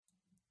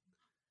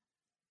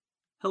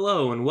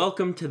Hello and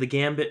welcome to the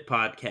Gambit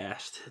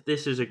podcast.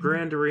 This is a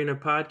Grand Arena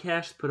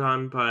podcast put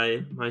on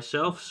by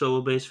myself,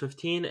 Solo Base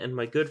 15, and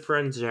my good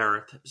friend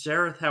Zareth.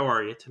 Zareth, how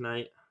are you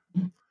tonight?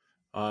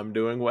 I'm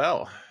doing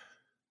well.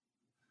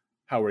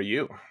 How are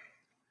you?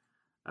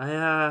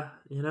 I'm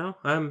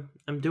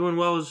doing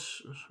well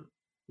as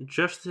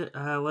just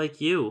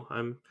like you.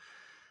 Let's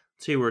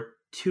see, we're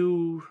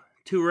two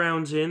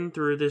rounds in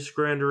through this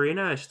Grand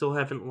Arena. I still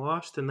haven't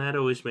lost, and that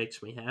always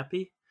makes me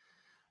happy.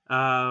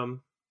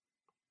 Um,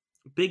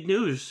 big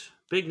news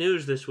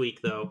this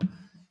week though.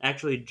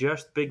 Actually,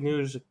 just big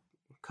news a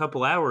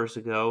couple hours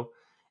ago.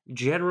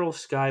 General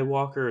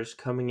Skywalker is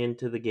coming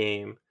into the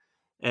game,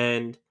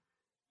 and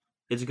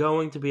it's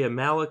going to be a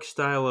Malik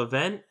style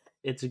event.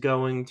 It's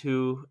going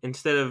to,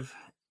 instead of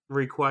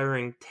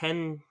requiring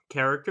 10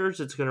 characters,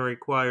 it's going to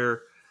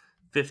require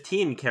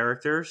 15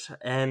 characters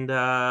and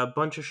a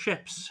bunch of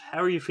ships.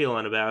 How are you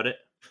feeling about it?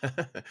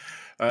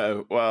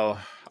 Well,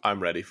 I'm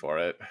ready for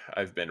it.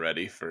 I've been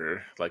ready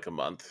for like a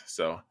month,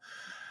 so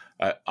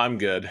I'm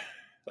good.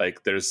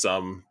 Like, there's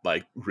some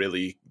like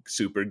really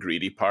super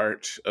greedy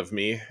part of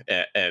me,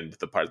 and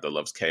the part that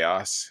loves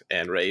chaos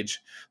and rage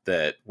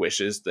that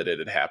wishes that it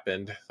had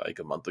happened like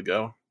a month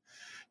ago,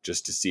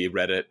 just to see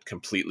Reddit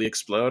completely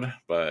explode.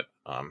 But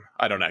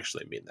I don't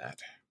actually mean that.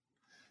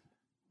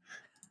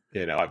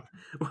 You know,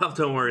 Well,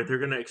 don't worry, they're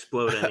going to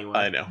explode I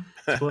anyway. know.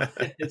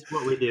 It's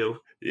what we do.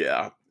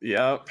 Yeah,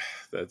 yep.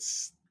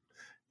 That's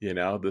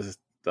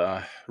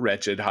the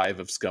wretched hive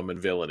of scum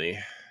and villainy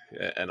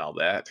and all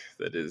that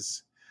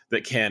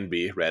can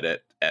be Reddit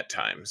at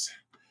times.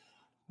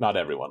 Not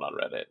everyone on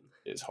Reddit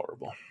is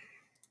horrible.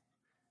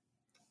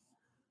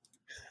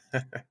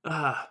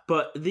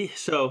 But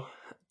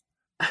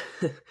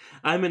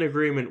I'm in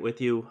agreement with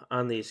you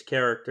on these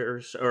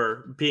characters,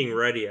 or being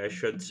ready, I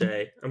should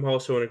say. I'm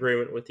also in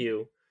agreement with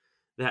you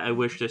that I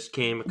wish this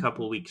came a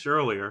couple weeks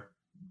earlier.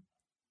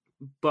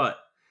 But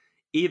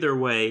either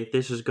way,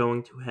 this is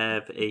going to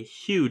have a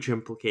huge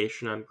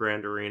implication on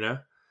Grand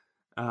Arena.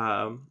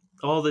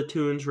 All the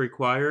tunes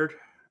required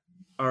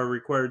are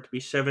required to be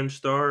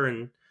 7-star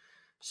and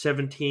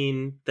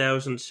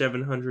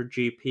 17,700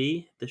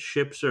 GP. The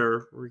ships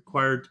are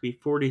required to be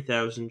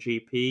 40,000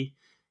 GP,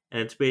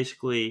 and it's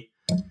basically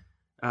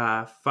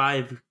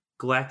five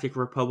Galactic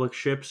Republic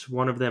ships.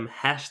 One of them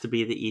has to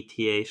be the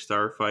ETA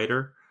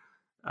Starfighter.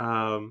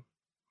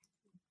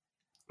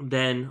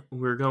 Then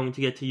we're going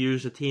to get to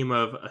use a team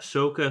of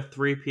Ahsoka,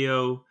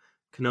 3PO,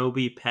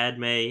 Kenobi,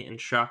 Padme, and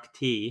Shaak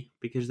Ti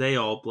because they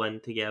all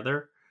blend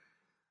together.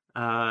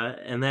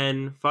 And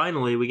then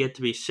finally, we get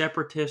to be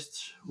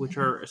Separatists, which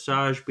are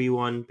Asajj,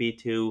 B1,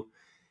 B2,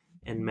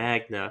 and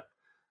Magna.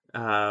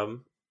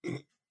 Um,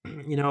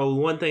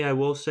 one thing I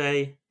will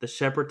say, the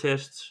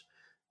Separatists,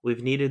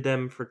 we've needed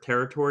them for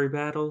territory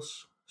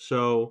battles,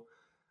 so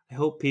I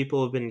hope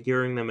people have been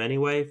gearing them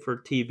anyway for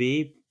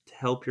TB to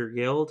help your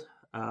guild.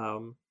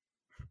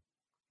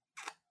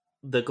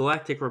 The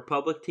Galactic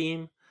Republic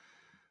team,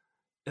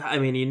 I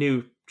mean, you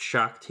knew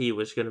Shaak Ti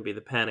was going to be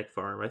the panic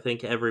farm. I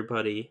think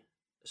everybody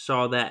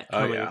saw that Oh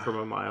coming yeah, from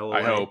a mile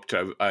I away. hoped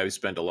I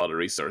spent a lot of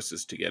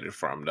resources to get it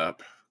farmed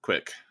up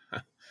quick.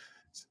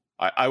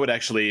 I would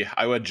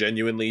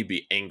genuinely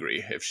be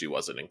angry if she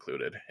wasn't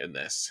included in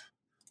this.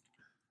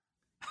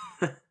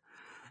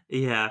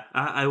 Yeah,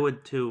 I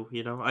would too.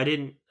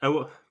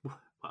 Well,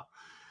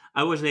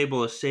 I wasn't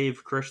able to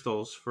save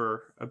crystals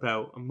for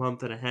about a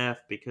month and a half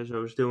because I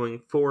was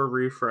doing 4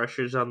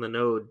 refreshes on the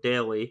node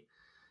daily,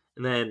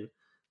 and then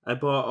I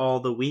bought all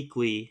the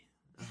weekly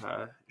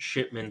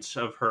shipments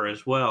of her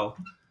as well.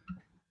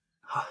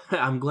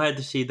 I'm glad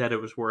to see that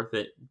it was worth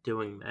it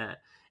doing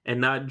that,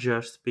 and not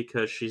just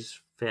because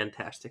she's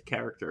fantastic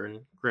character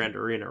in Grand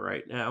Arena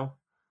right now.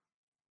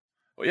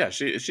 Well, yeah,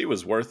 she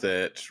was worth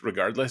it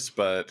regardless,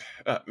 but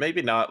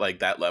maybe not like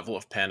that level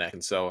of panic.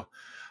 And so,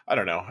 I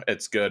don't know.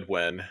 It's good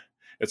when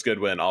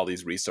all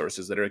these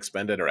resources that are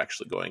expended are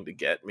actually going to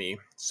get me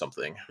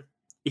something.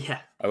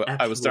 Yeah,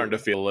 I was starting to absolutely.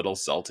 feel a little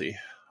salty,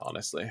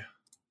 honestly.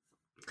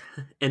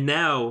 And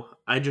now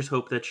I just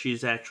hope that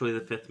she's actually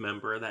the fifth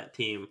member of that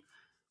team I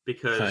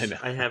because know.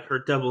 I have her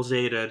double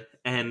Zeta,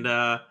 and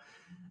I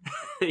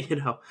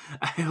hope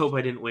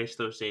I didn't waste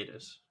those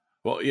Zetas.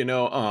 Well,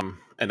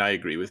 and I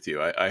agree with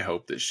you. I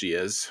hope that she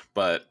is,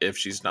 but if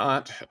she's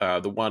not,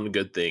 the one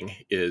good thing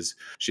is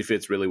she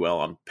fits really well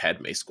on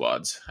Padme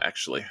squads.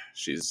 Actually,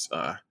 she's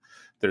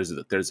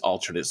there's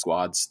alternate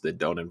squads that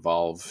don't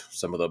involve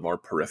some of the more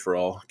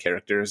peripheral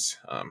characters,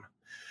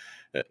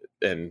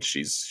 and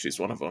she's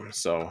one of them.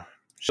 So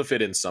she'll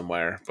fit in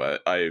somewhere.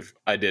 But I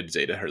did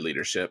Zeta her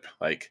leadership.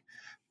 Like,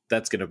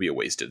 that's going to be a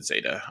wasted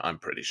Zeta, I'm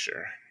pretty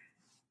sure.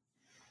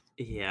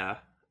 Yeah,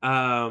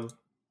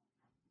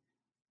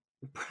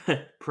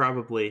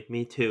 probably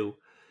me too.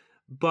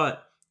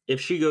 But if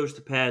she goes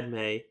to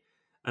Padme,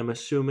 I'm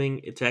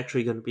assuming it's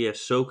actually going to be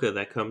Ahsoka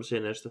that comes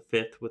in as the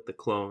fifth with the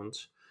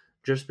clones,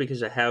 just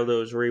because of how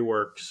those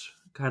reworks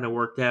kind of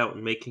worked out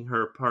and making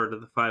her part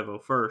of the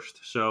 501st.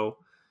 So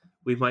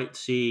we might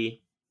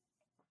see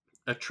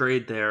a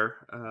trade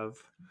there of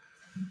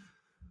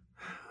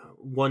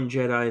one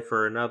Jedi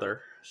for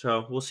another.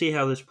 So we'll see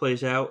how this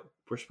plays out.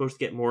 We're supposed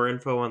to get more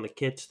info on the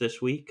kits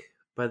this week.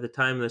 By the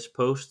time this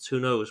posts, who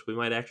knows? We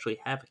might actually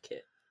have a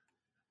kit.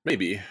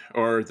 Maybe,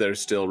 or they're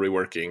still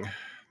reworking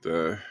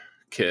the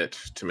kit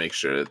to make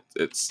sure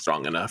it's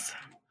strong enough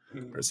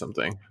or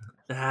something.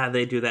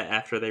 They do that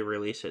after they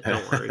release it.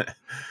 Don't worry.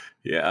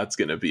 Yeah, it's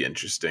gonna be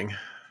interesting.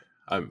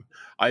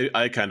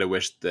 I kind of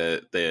wish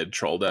that they had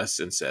trolled us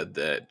and said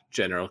that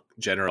General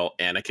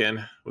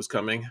Anakin was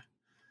coming,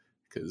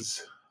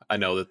 because I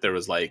know that there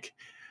was like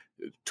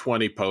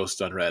 20 posts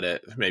on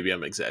Reddit. Maybe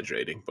I'm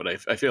exaggerating, but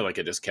I feel like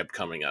it just kept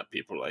coming up.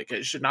 People were like,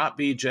 it should not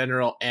be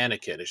General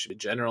Anakin, it should be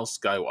General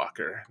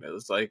Skywalker. And it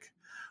was like,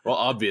 well,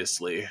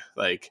 obviously,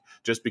 like,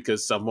 just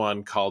because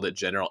someone called it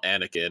General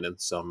Anakin in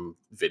some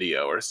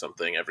video or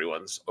something,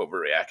 everyone's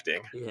overreacting.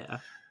 Yeah.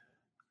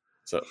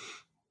 So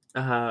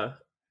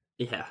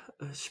Yeah.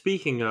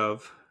 Speaking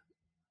of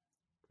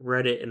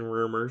Reddit and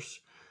rumors,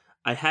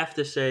 I have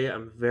to say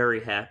I'm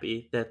very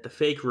happy that the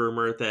fake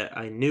rumor that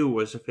I knew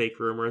was a fake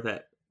rumor,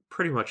 that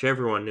pretty much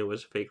everyone knew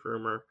was a fake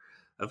rumor,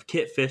 of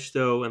Kit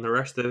Fisto and the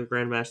rest of the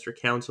Grandmaster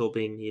Council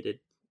being needed.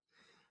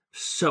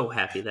 So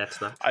happy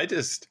that's not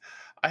true.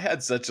 I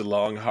had such a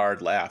long,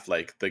 hard laugh.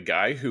 Like, the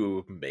guy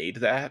who made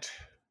that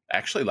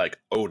actually like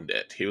owned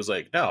it. He was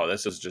like, no,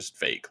 this is just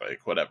fake,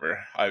 like,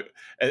 whatever. And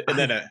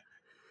then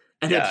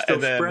And it yeah,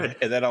 still spread.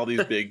 and then all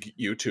these big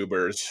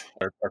YouTubers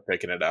are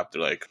picking it up.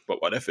 They're like,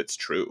 but what if it's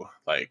true?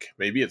 Like,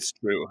 maybe it's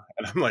true.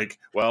 And I'm like,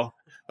 well,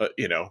 but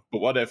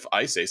what if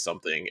I say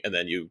something and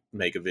then you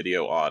make a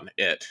video on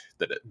it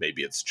that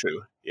maybe it's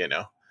true?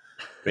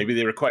 Maybe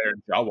they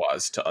required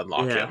Jawas to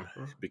unlock Yeah. him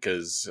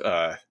because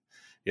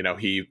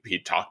he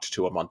talked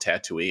to him on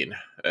Tatooine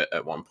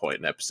at one point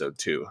in episode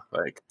 2.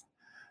 Like,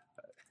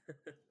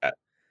 I,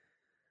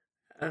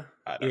 I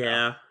don't know.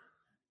 Yeah.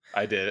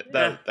 I did it.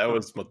 Yeah.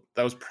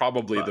 That was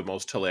probably the But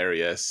most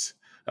hilarious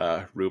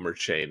rumor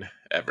chain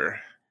ever.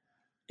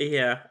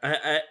 yeah,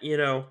 I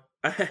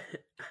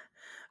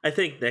I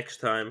think next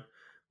time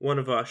one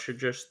of us should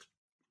just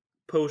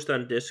post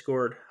on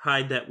Discord,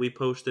 hide that we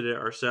posted it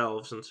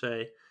ourselves, and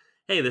say,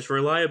 "Hey, this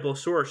reliable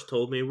source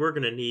told me we're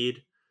gonna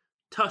need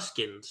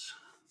Tuskens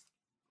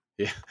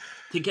Yeah,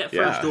 to get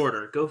First yeah.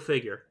 Order." Go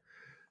figure.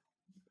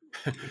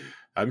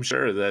 I'm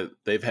sure that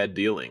they've had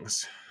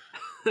dealings.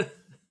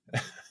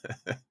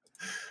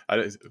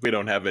 We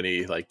don't have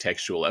any like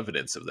textual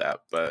evidence of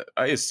that, but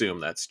I assume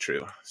that's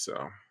true.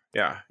 So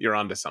yeah, you're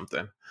onto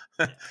something.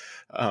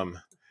 um,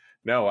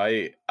 No,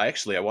 I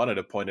wanted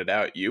to point it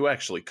out. You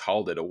actually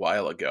called it a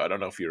while ago. I don't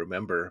know if you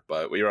remember,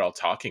 but we were all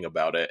talking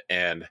about it,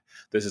 and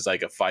this is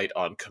like a fight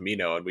on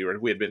Camino, and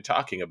we had been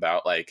talking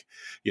about, like,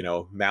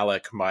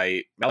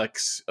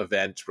 Malik's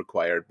event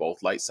required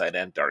both light side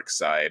and dark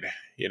side,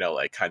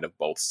 like kind of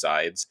both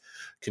sides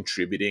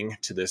contributing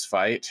to this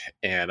fight.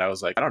 And I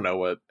was like, I don't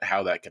know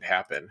how that could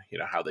happen,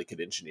 how they could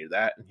engineer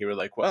that. And you were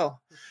like,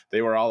 well,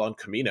 they were all on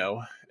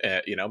Camino,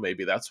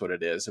 maybe that's what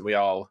it is. And we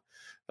all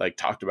like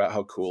talked about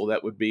how cool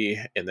that would be,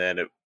 and then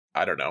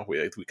I don't know,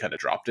 we kind of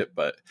dropped it,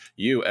 but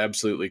you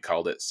absolutely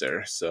called it,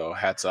 sir. So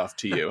hats off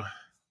to you.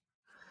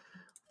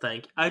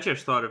 I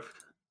just thought of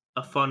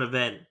a fun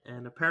event,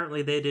 and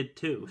apparently they did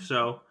too.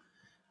 So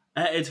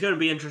it's going to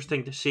be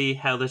interesting to see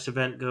how this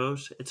event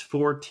goes. It's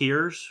 4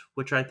 tiers,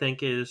 which I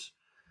think is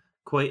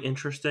quite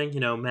interesting.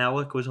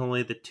 Malik was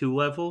only the 2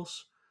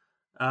 levels.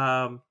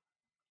 Um,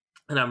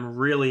 and I'm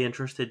really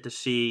interested to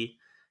see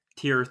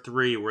tier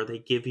 3, where they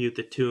give you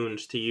the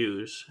tunes to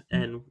use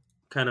and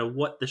kind of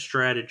what the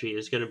strategy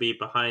is going to be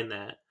behind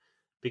that,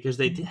 because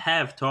they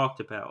have talked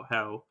about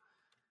how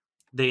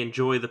they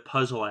enjoy the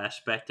puzzle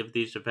aspect of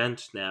these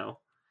events now,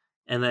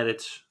 and that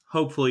it's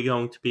hopefully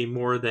going to be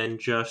more than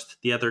just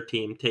the other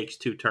team takes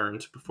 2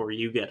 turns before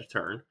you get a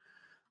turn,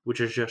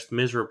 which is just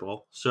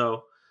miserable.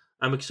 So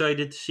I'm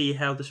excited to see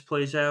how this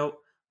plays out.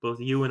 Both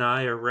you and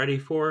I are ready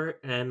for it,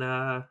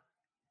 and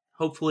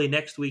hopefully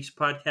next week's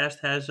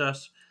podcast has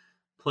us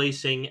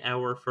placing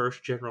our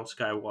first General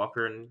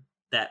Skywalker in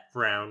that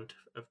round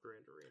of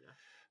Grand Arena.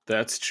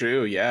 That's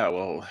true. Yeah.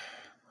 Well,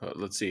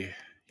 let's see.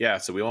 Yeah.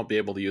 So we won't be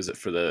able to use it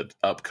for the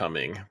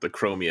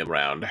Chromium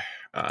round,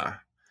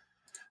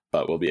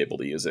 but we'll be able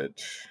to use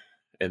it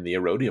in the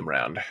Erodium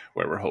round,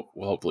 where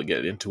we'll hopefully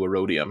get into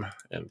Erodium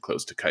and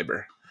close to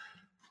Kyber,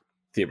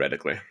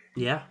 theoretically.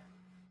 Yeah.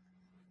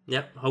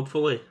 Yep.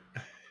 Hopefully.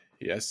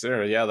 Yes,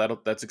 sir. Yeah,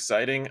 that's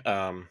exciting.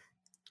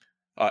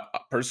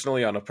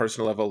 Personally, on a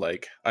personal level,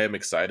 like, I am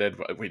excited.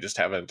 We just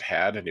haven't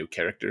had a new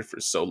character for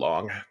so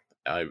long.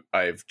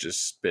 I've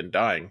just been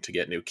dying to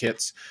get new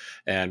kits,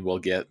 and we'll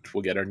get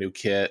our new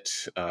kit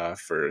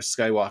for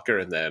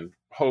Skywalker, and then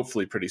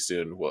hopefully pretty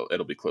soon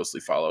it'll be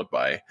closely followed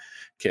by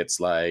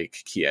kits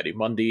like Kiadi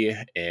Mundi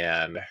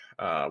and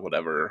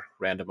whatever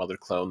random other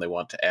clone they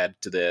want to add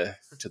to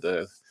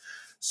the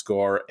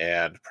score,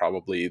 and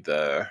probably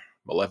the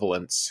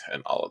Malevolence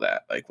and all of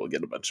that. Like, we'll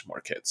get a bunch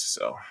more kits.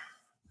 So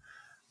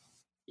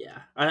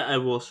Yeah. I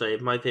will say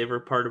my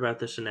favorite part about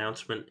this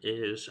announcement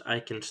is I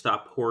can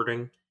stop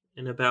hoarding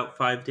in about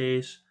 5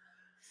 days.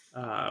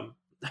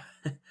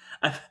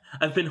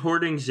 I've been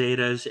hoarding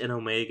Zetas and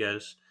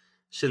Omegas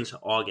since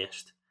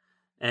August,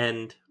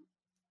 and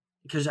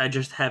because I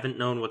just haven't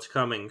known what's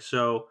coming.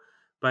 So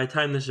by the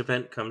time this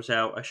event comes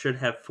out, I should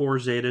have 4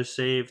 Zetas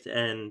saved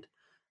and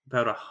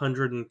about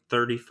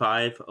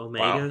 135 Wow.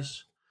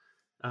 Omegas,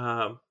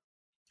 um,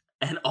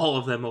 and all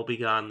of them will be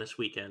gone this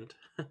weekend.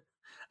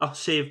 I'll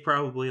save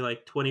probably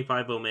like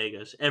 25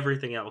 Omegas.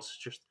 Everything else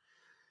just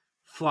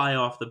fly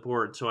off the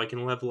board so I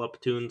can level up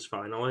tunes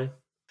finally.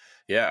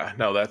 Yeah,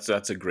 no, that's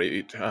a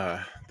great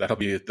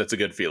that's a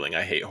good feeling.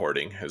 I hate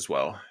hoarding as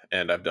well,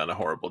 and I've done a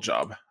horrible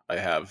job. I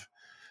have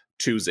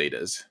 2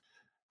 Zetas,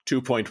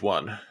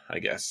 2.1, I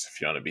guess, if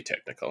you want to be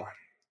technical.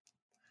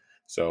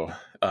 So,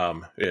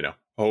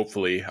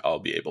 hopefully I'll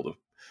be able to.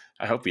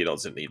 I hope he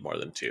doesn't need more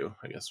than two.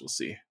 I guess we'll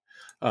see.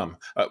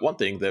 One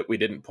thing that we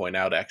didn't point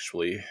out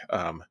actually,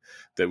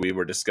 that we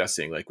were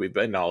discussing, like we've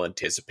been all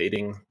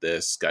anticipating the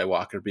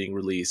Skywalker being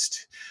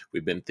released.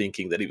 We've been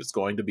thinking that he was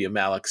going to be a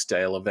Malik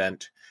style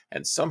event,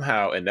 and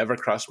somehow it never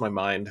crossed my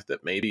mind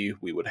that maybe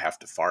we would have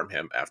to farm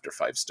him after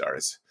 5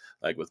 stars.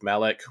 Like with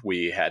Malik,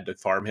 we had to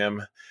farm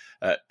him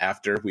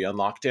after we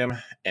unlocked him,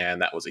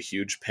 and that was a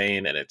huge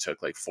pain. And it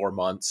took like 4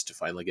 months to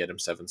finally get him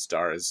 7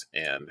 stars.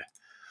 And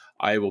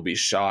I will be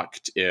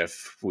shocked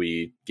if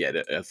we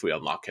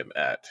unlock him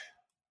at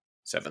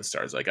 7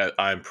 stars. Like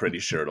I'm pretty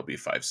sure it'll be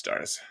 5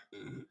 stars.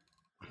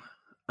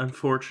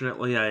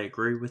 Unfortunately, I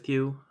agree with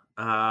you.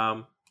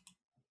 The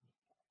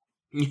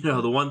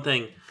one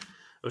thing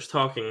I was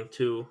talking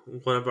to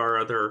one of our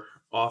other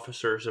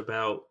officers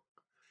about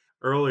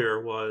earlier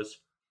was,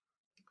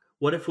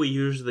 what if we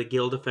use the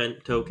guild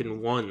event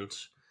token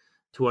once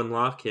to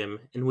unlock him,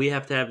 and we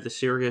have to have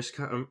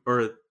the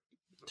or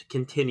to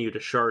continue to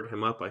shard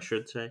him up, I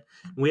should say.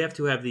 We have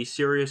to have the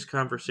serious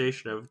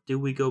conversation of, do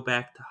we go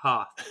back to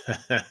Hoth?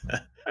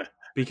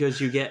 Because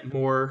you get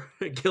more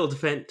guild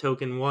event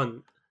token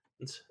ones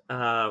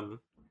from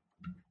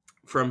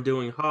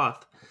doing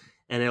Hoth,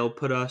 and it'll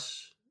put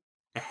us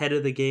ahead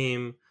of the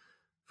game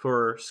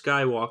for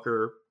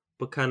Skywalker,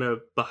 but kind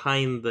of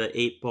behind the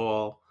 8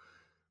 ball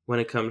when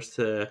it comes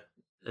to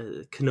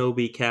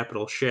Kenobi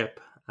capital ship.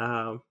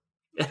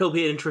 It'll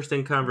be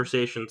interesting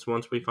conversations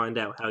once we find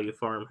out how you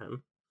farm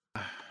him.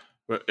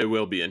 It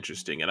will be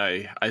interesting, and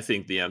I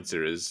think the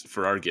answer is,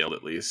 for our guild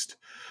at least,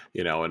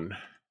 and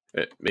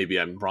maybe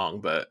I'm wrong,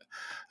 but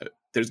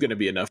there's going to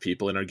be enough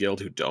people in our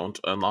guild who don't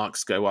unlock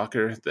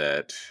Skywalker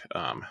that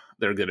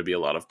there are going to be a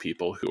lot of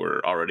people who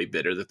are already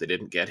bitter that they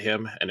didn't get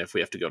him, and if we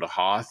have to go to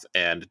Hoth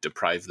and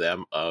deprive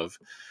them of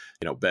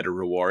better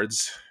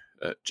rewards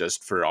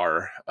just for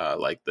our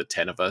like the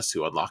 10 of us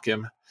who unlock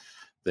him,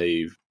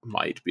 they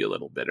might be a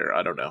little bitter.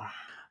 I don't know.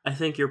 I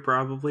think you're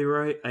probably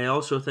right. I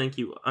also think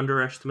you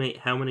underestimate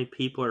how many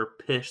people are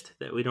pissed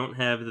that we don't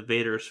have the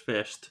Vader's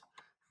Fist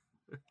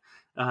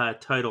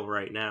title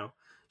right now.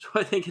 So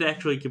I think it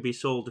actually could be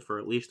sold for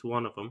at least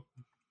one of them.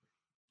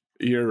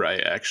 You're right,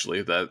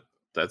 actually.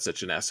 That's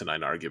such an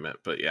asinine argument,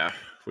 but yeah,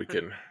 we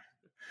can.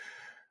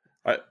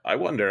 I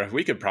wonder if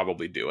we could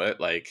probably do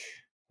it. Like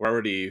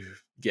we're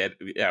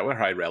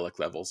high relic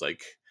levels.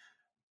 Like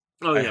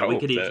Oh I yeah, we hope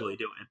could that easily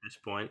do it at this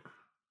point.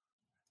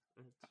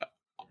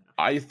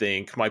 I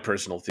think my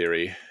personal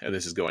theory, and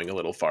this is going a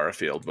little far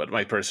afield, but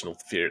my personal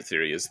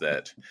theory is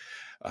that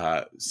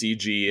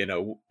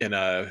CG, in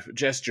a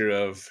gesture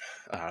of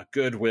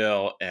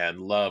goodwill and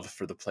love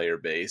for the player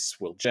base,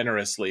 will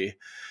generously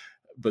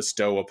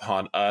bestow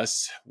upon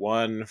us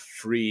one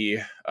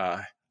free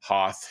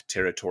Hoth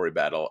territory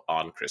battle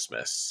on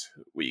Christmas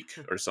week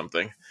or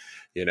something.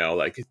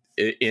 Like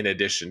in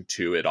addition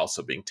to it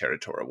also being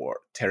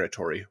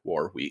territory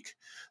war week,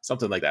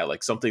 something like that,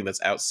 like something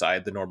that's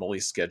outside the normally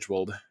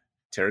scheduled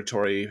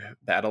territory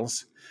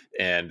battles,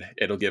 and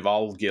it'll give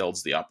all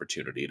guilds the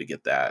opportunity to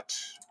get that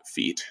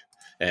feat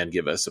and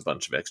give us a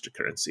bunch of extra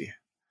currency.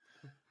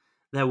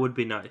 That would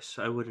be nice.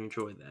 I would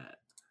enjoy that.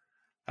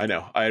 I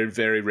know I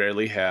very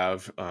rarely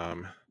have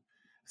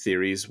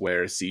theories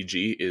where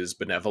CG is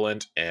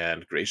benevolent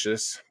and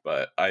gracious,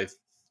 but I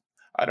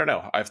don't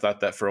know. I've thought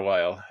that for a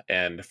while,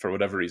 and for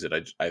whatever reason,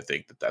 I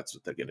think that that's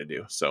what they're going to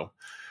do. So,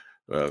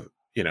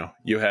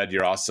 you had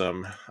your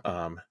awesome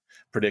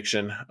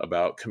prediction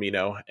about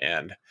Camino,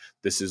 and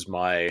this is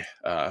my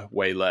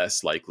way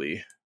less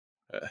likely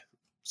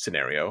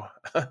scenario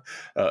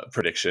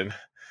prediction.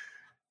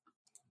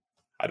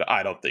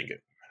 I don't think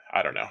it.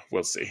 I don't know.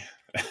 We'll see.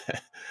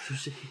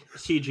 So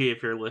CG,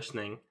 if you're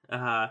listening,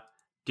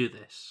 do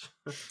this.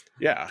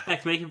 Yeah.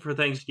 Heck, make it for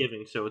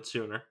Thanksgiving so it's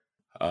sooner.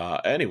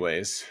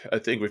 Anyways, I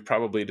think we've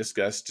probably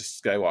discussed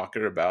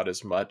Skywalker about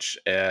as much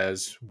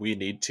as we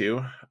need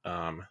to.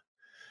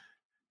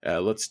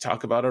 Let's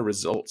talk about our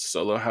results.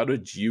 Solo, how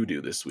did you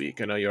do this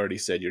week? I know you already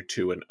said you're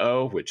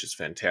 2-0, which is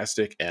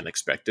fantastic and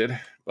expected,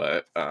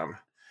 but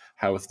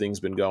how have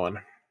things been going?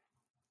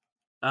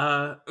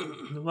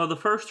 Well, the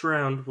first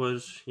round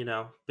was,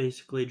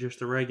 basically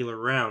just a regular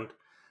round.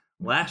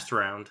 Last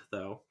round,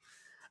 though,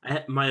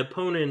 my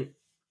opponent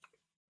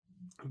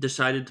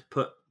decided to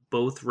put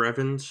both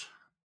Revens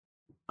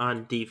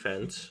on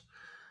defense.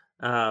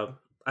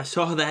 I I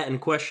saw that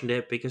and questioned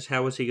it because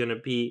how was he going to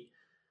beat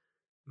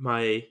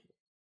my,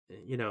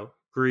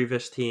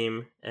 Grievous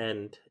team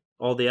and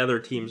all the other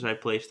teams I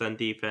placed on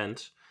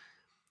defense?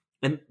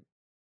 And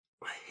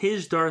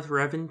his Darth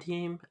Revan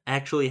team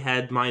actually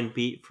had mine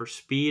beat for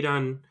speed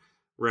on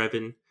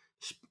Revan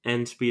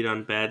and speed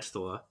on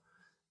Badstula.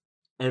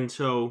 And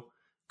so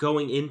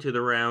going into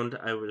the round,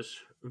 I was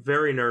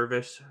very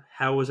nervous.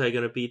 How was I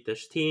going to beat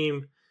this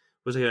team?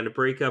 Was I going to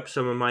break up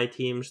some of my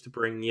teams to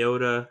bring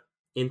Yoda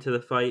into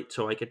the fight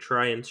so I could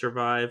try and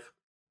survive?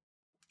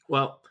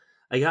 Well,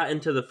 I got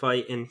into the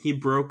fight and he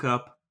broke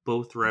up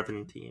both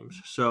Revan teams.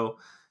 So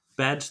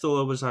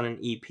Badstula was on an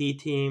EP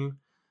team.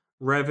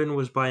 Revan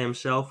was by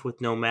himself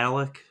with no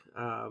Malik.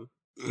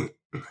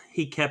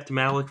 He kept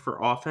Malik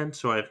for offense,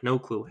 so I have no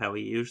clue how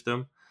he used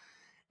them.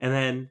 And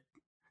then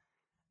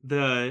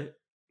the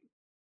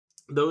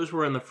those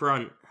were in the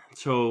front.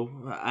 So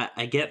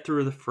I get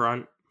through the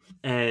front,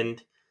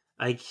 and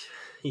I,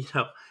 you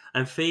know,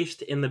 I'm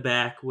faced in the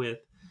back with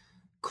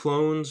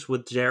clones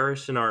with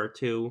Zaris and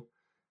R2,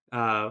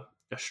 a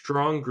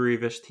strong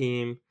Grievous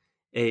team,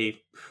 a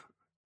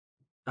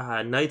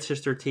Night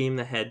Sister team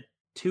that had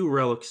two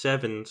Relic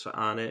 7s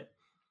on it,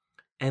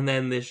 and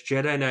then this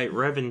Jedi Knight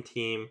Revan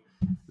team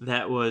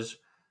that was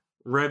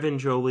Revan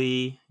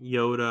Jolie,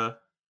 Yoda,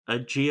 a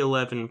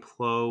G11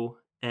 Plo,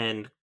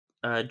 and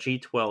a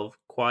G12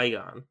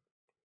 Qui-Gon.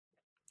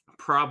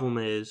 Problem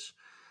is,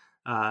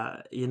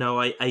 I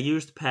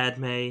used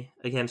Padme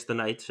against the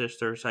Night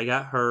Sisters. I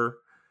got her,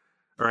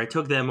 or I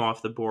took them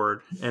off the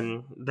board,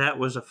 and that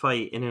was a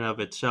fight in and of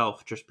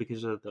itself just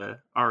because of the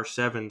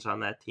R7s on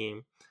that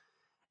team.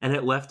 And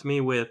it left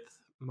me with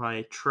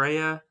my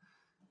Traya,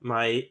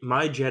 my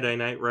Jedi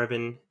Knight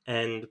Revan,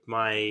 and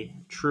my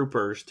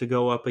troopers to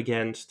go up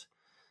against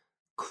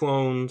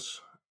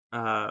clones,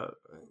 uh,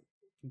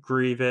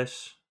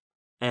 Grievous,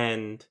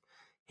 and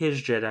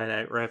his Jedi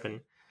Knight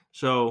Revan.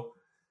 So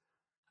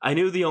I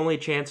knew the only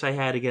chance I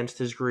had against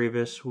his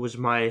Grievous was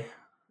my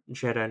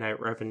Jedi Knight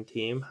Revan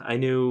team. I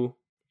knew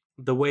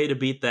the way to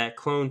beat that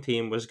clone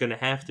team was going to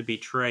have to be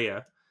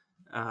Traya.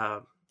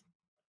 And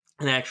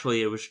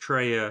actually, it was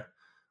Traya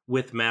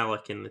with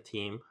Malik in the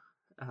team.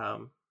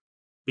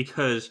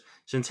 Because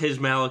since his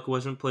Malik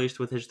wasn't placed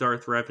with his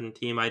Darth Revan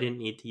team, I didn't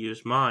need to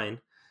use mine.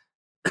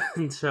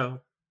 And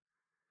so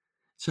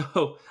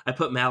I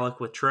put Malik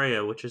with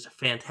Traya, which is a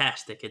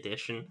fantastic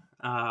addition.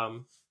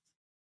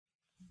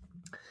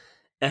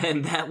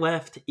 And that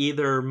left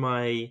either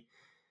my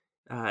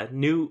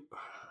Newt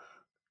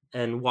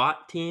and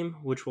Watt team,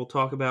 which we'll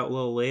talk about a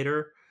little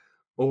later,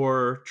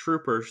 or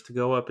Troopers to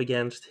go up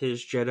against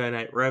his Jedi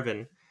Knight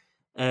Revan.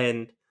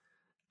 And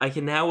I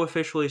can now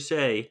officially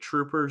say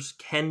Troopers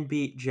can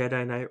beat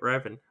Jedi Knight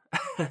Revan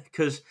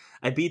because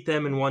I beat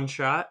them in one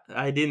shot.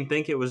 I didn't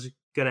think it was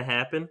going to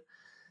happen.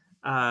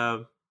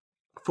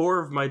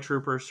 Four of my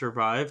Troopers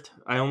survived.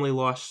 I only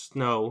lost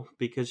Snow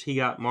because he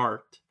got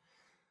marked.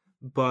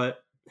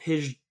 But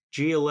his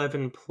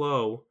G11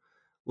 Plo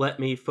let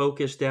me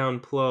focus down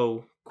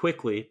Plo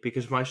quickly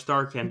because my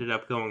Stark ended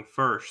up going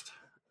first.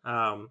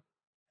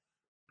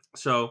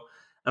 So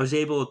I was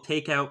able to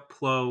take out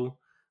Plo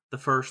the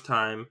first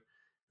time.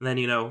 And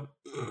then,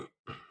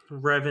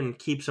 Revan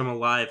keeps him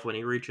alive when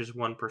he reaches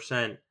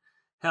 1%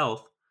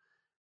 health.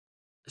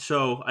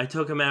 So I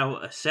took him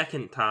out a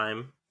second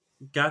time,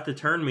 got the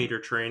turn meter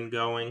train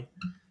going.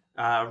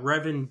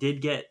 Revan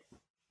did get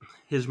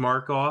his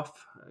mark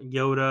off.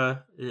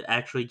 Yoda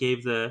actually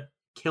gave the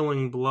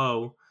killing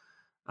blow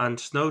on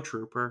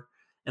Snowtrooper,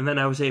 and then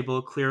I was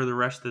able to clear the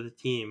rest of the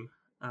team.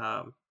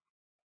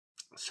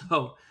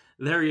 So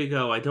there you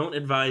go. I don't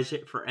advise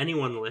it for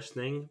anyone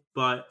listening,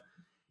 but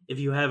if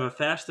you have a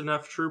fast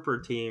enough trooper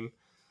team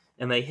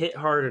and they hit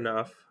hard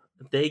enough,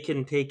 they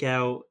can take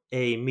out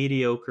a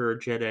mediocre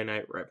Jedi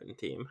Knight Revan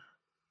team.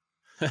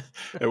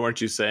 And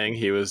weren't you saying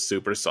he was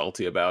super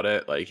salty about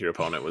it? Like your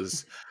opponent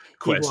was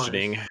He was.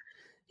 questioning.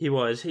 He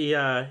was. He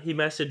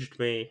messaged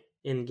me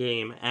in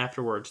game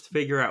afterwards to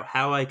figure out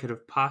how I could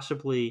have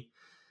possibly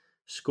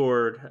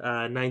scored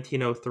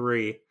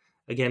 1903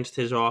 against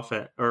his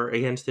offense or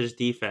against his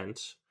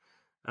defense.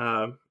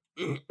 Um,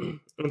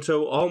 and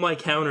so all my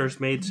counters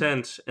made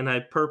sense, and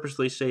I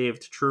purposely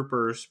saved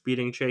Troopers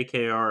beating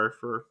JKR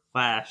for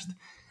last.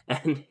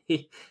 And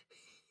he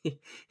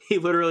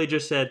literally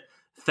just said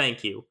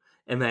thank you,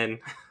 and then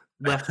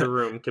left the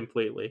room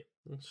completely.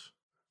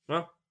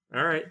 Well,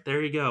 all right,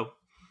 there you go.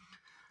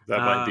 That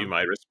might be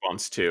my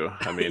response too.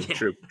 I mean,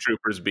 Yeah.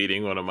 Troopers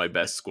beating one of my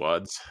best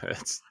squads.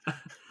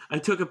 I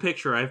took a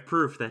picture. I have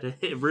proof that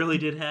it really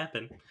did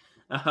happen.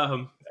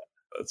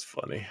 That's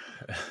funny.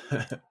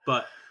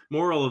 But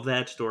moral of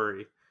that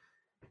story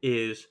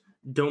is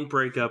don't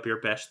break up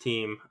your best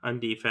team on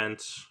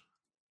defense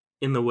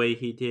in the way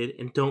he did,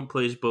 and don't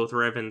place both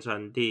Revens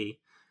on D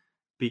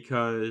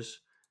because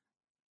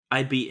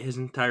I beat his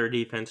entire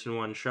defense in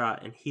one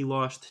shot, and he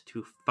lost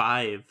to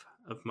 5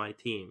 of my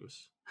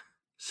teams.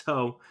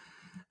 So,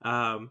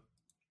 um,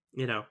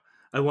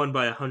 I won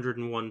by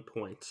 101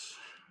 points.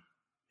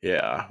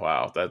 Yeah,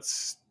 wow,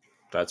 that's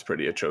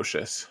pretty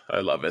atrocious. I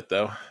love it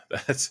though.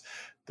 That's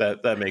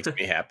that makes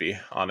me happy,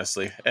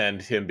 honestly.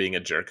 And him being a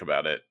jerk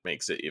about it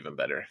makes it even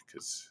better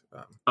because,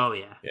 Oh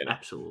yeah, you know,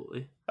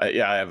 absolutely.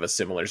 yeah, I have a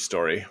similar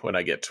story when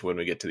we get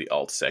to the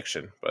alt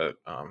section, but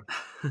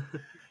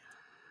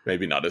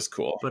maybe not as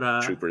cool.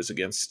 But Troopers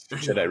against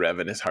Jedi yeah.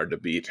 Revan is hard to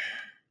beat.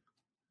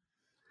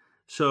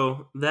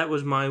 So that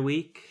was my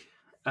week.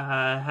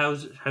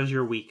 How's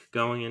your week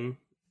going in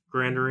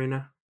Grand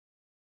Arena?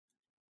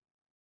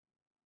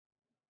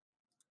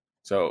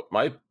 So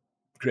my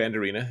Grand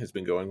Arena has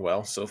been going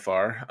well so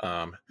far.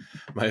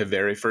 My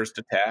very first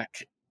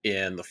attack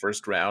in the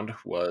first round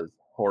was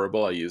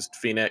horrible. I used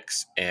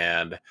Phoenix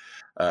and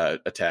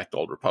attacked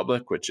Old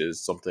Republic, which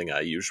is something I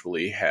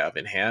usually have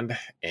in hand,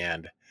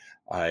 and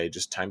I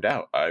just timed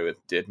out. I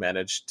did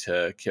manage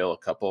to kill a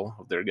couple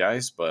of their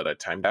guys, but I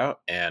timed out,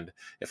 and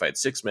if I had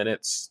 6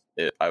 minutes,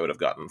 I would have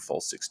gotten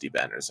full 60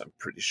 banners, I'm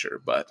pretty sure,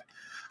 but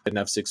I didn't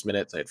have 6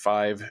 minutes. I had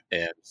five,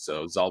 and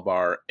so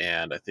Zalbar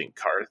and I think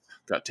Karth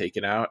got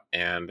taken out,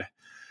 and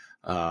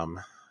um,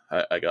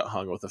 I got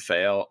hung with a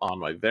fail on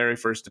my very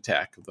first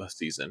attack of the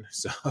season.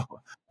 So,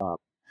 um,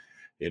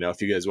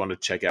 if you guys want to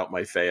check out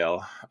my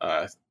fail,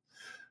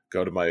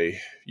 go to my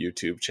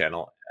YouTube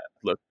channel.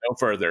 Look no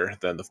further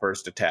than the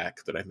first attack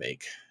that I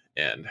make,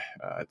 and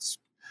it's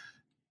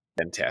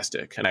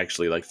fantastic. And I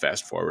actually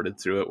fast forwarded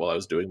through it while I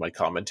was doing my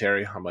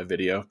commentary on my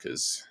video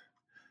because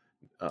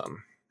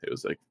it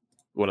was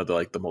one of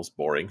the most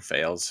boring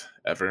fails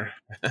ever.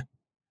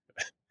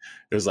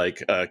 It was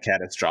like a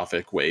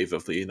catastrophic wave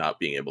of the not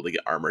being able to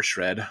get armor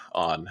shred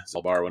on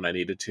Zalbar when I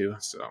needed to.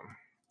 So,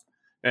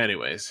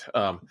 anyways,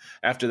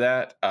 after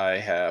that, I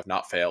have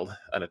not failed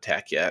an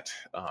attack yet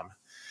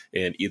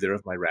in either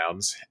of my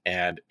rounds.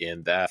 And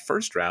in that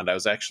first round, I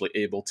was actually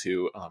able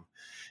to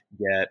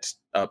get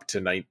up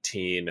to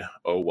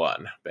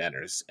 1901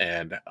 banners.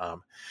 And,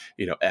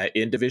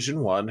 in Division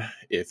 1,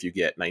 if you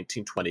get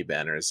 1920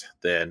 banners,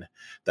 then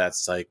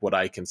that's what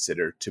I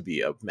consider to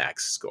be a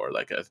max score,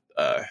 like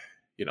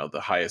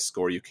the highest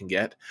score you can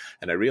get.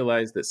 And I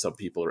realize that some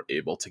people are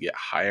able to get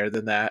higher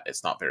than that.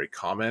 It's not very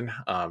common,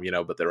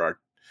 but there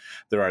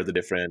are the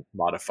different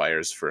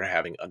modifiers for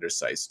having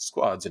undersized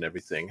squads and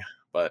everything.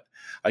 But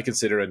I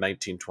consider a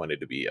 1920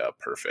 to be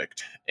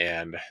perfect.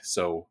 And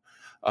so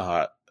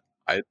uh,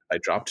 I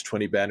dropped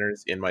 20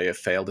 banners in my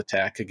failed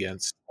attack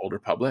against Old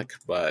Republic,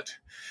 but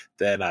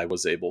then I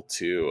was able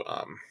to,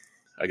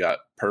 I got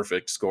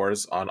perfect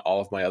scores on all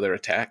of my other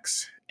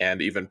attacks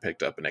and even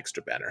picked up an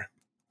extra banner.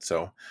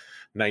 So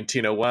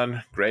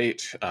 1901,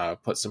 great.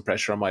 Put some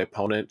pressure on my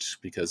opponent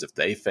because if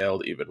they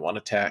failed even one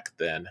attack,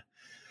 then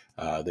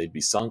they'd be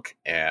sunk,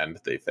 and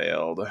they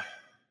failed.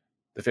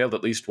 They failed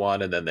at least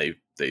one, and then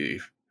they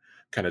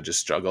kind of just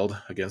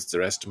struggled against the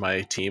rest of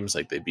my teams.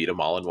 Like they beat them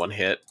all in one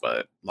hit,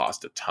 but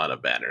lost a ton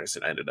of banners,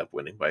 and I ended up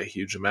winning by a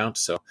huge amount.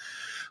 So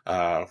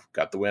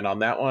got the win on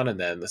that one, and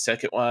then the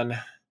second one,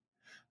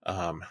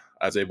 I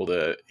was able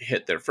to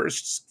hit their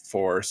first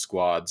four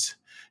squads,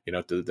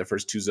 their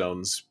first two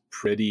zones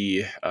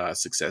pretty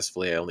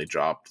successfully. I only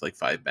dropped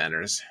 5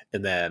 banners,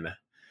 and then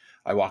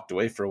I walked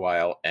away for a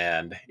while,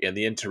 and in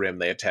the interim,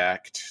 they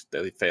attacked.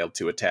 They failed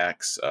 2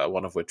 attacks,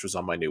 one of which was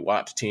on my new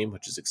Watt team,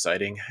 which is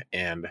exciting,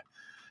 and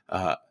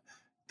uh,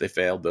 they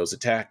failed those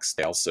attacks.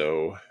 They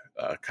also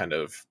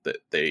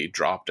they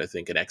dropped, I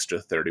think, an extra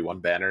 31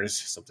 banners,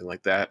 something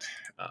like that,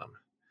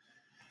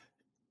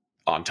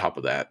 on top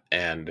of that,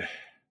 and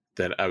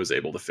then I was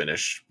able to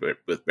finish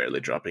with barely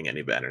dropping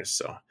any banners.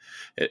 So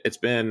it's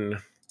been,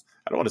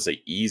 I don't want to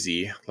say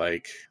easy.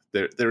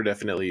 There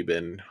definitely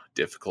been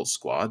difficult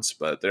squads,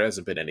 but there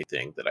hasn't been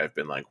anything that I've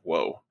been like,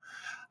 whoa,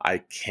 I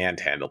can't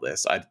handle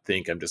this. I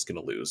think I'm just going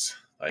to lose.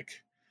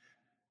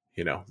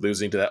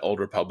 Losing to that Old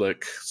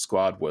Republic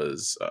squad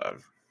was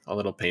a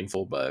little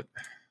painful, but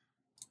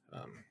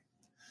um,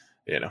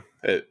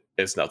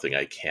 it's nothing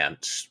I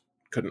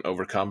couldn't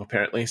overcome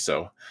apparently.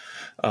 So,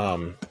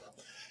 um,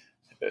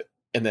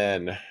 and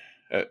then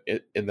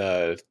in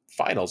the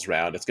finals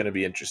round, it's going to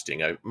be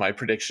interesting. My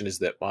prediction is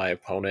that my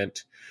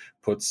opponent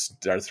puts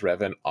Darth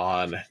Revan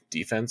on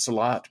defense a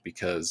lot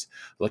because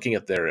looking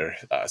at their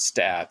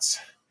stats,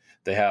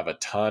 they have a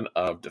ton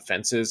of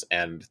defenses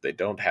and they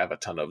don't have a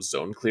ton of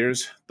zone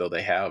clears, though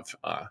they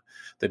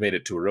made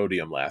it to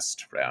Erodium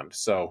last round.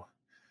 So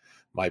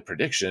my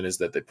prediction is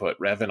that they put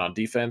Revan on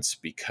defense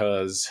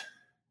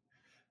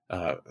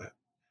uh,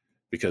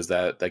 because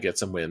that gets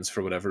them wins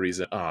for whatever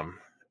reason.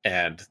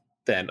 And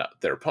then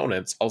their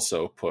opponents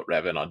also put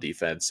Revan on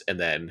defense, and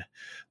then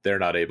they're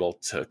not able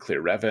to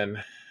clear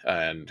Revan,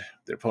 and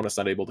their opponent's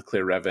not able to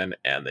clear Revan,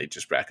 and they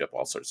just rack up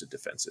all sorts of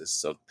defenses.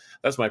 So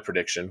that's my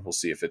prediction. We'll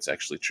see if it's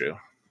actually true.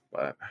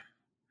 But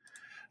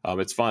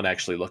it's fun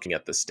actually looking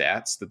at the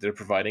stats that they're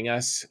providing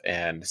us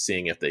and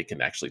seeing if they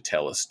can actually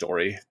tell a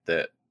story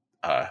that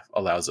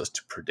allows us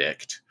to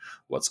predict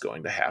what's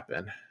going to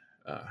happen.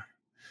 Uh,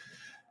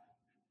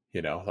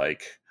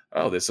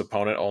 oh, this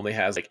opponent only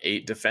has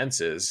 8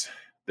 defenses.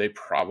 They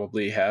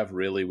probably have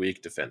really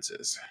weak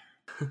defenses.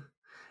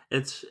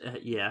 It's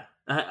yeah.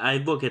 I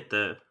look at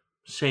the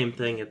same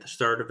thing at the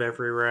start of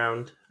every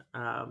round,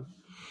 um,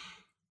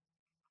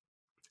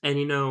 and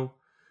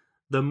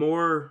the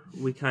more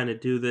we kind of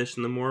do this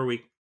and the more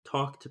we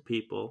talk to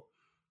people,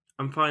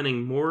 I'm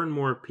finding more and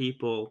more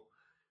people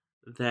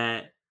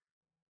that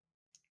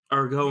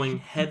are going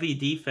heavy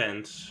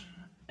defense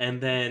and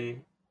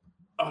then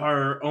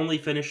are only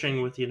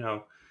finishing with,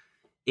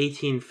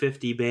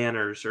 1850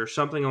 banners or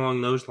something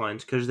along those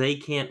lines because they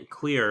can't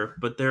clear,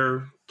 but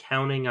they're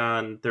counting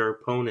on their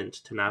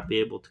opponents to not be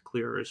able to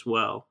clear as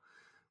well,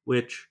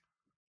 which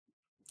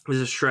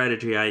is a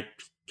strategy I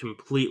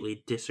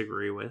completely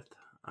disagree with,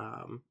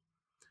 um,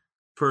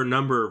 for a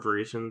number of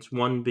reasons.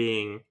 One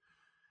being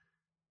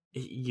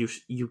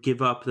you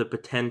give up the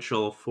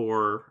potential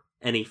for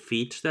any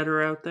feats that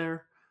are out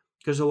there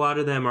because a lot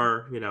of them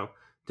are,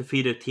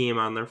 defeat a team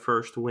on their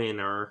first win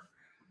or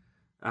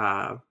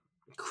uh,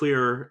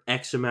 clear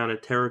X amount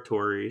of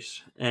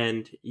territories,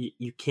 and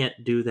you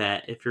can't do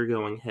that if you're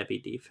going heavy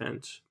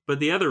defense. But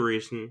the other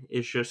reason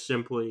is just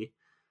simply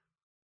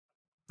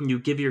you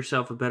give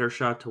yourself a better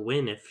shot to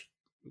win if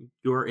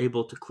you're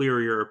able to clear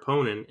your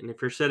opponent, and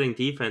if you're setting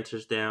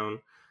defenses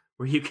down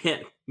where you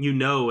can't,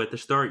 at the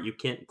start you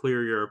can't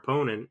clear your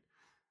opponent,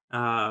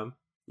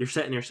 you're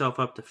setting yourself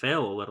up to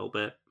fail a little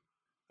bit.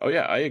 Oh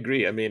yeah, I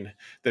agree. I mean,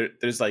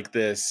 there's like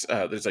this.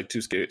 There's like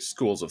two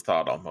schools of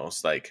thought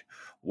almost. Like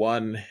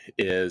one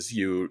is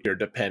you're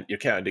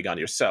counting on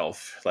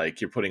yourself.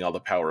 Like you're putting all the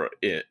power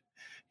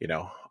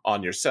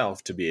on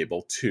yourself to be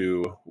able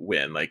to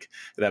win. Like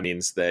that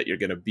means that you're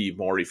going to be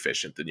more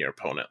efficient than your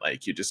opponent.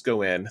 Like you just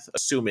go in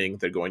assuming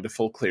they're going to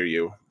full clear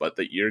you, but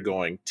that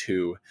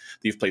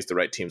you've placed the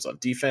right teams on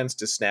defense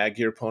to snag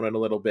your opponent a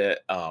little bit,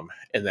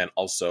 and then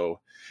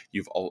also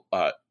you've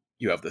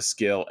you have the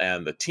skill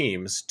and the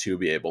teams to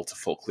be able to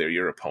full clear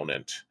your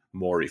opponent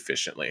more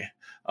efficiently.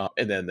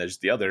 And then there's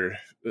the other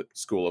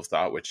school of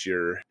thought, which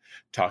you're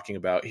talking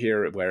about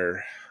here,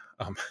 where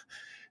um,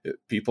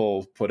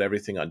 people put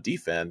everything on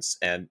defense,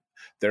 and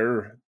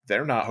they're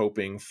not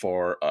hoping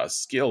for a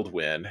skilled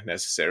win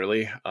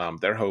necessarily.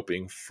 They're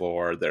hoping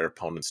for their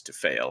opponents to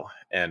fail,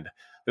 and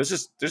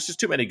there's just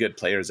too many good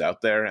players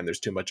out there, and there's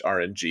too much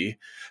RNG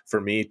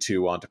for me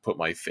to want to put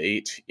my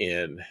fate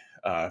in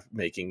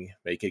making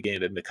a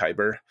game into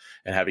Kyber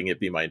and having it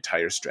be my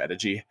entire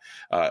strategy,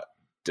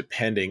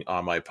 depending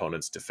on my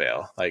opponents to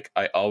fail. Like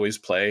I always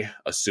play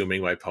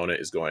assuming my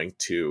opponent is going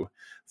to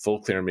full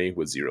clear me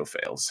with 0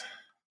 fails.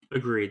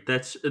 Agreed.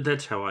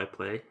 That's how I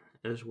play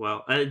as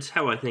well. It's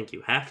how I think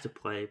you have to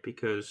play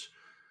because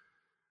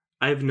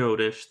I've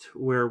noticed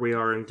where we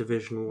are in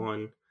Division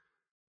 1,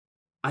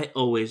 I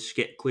always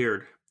get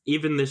cleared.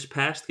 Even this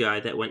past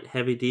guy that went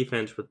heavy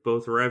defense with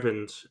both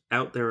Revens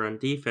out there on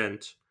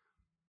defense,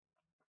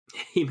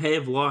 he may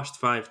have lost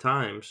 5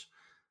 times,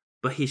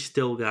 but he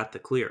still got the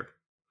clear.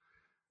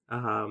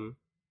 Um,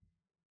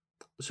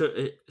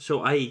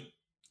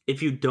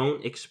 if you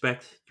don't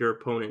expect your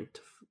opponent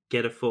to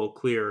get a full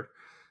clear,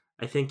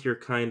 I think you're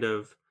kind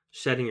of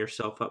setting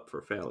yourself up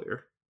for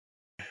failure.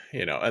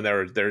 And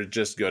there are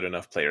just good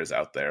enough players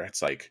out there.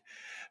 It's like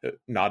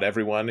not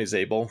everyone is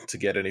able to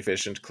get an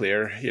efficient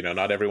clear.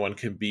 Not everyone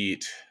can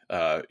beat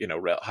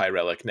High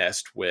Relic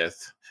Nest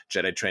with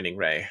Jedi Training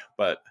Ray,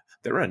 but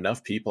there are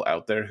enough people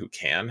out there who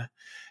can,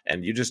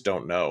 and you just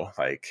don't know.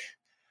 Like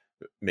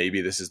maybe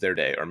this is their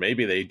day, or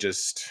maybe they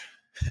just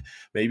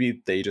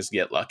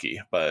get lucky.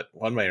 But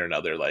one way or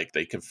another, like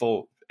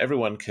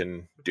everyone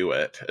can do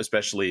it,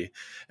 especially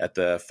at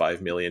the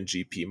 5 million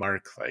GP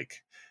mark.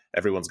 Like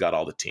everyone's got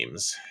all the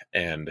teams,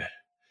 and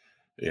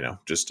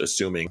just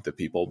assuming that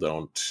people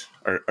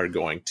are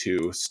going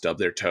to stub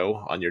their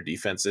toe on your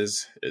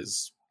defenses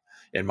is,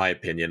 in my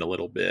opinion, a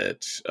little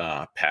bit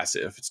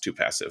passive. It's too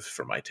passive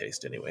for my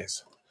taste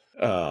anyways.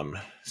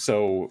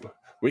 So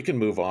we can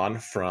move on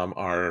from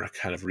our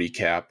kind of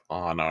recap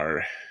on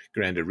our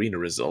Grand Arena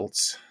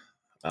results.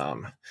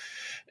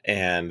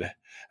 And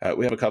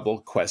we have a couple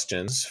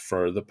questions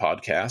for the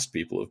podcast.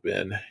 People have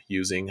been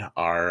using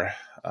our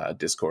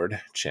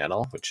Discord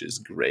channel, which is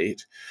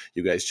great.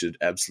 You guys should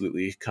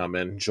absolutely come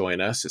and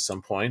join us at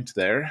some point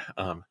there.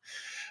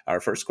 Our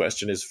first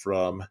question is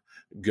from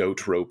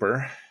Goat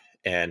Roper,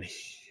 and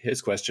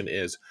his question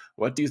is,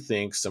 what do you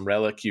think some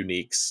relic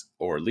uniques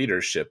or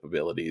leadership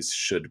abilities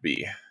should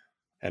be?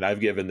 And I've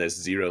given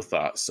this 0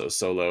 thought, so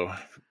Solo,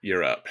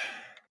 you're up.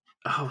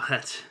 Oh,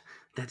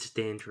 that's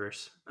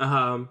dangerous.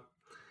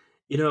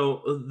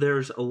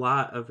 There's a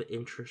lot of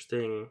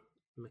interesting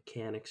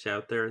mechanics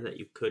out there that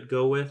you could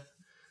go with.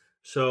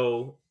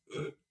 So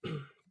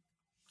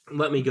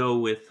let me go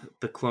with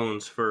the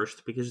clones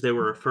first because they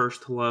were a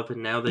first love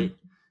and now they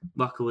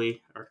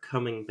luckily are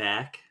coming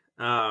back.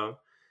 I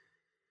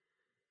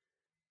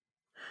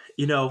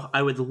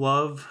would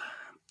love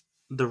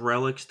the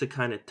relics to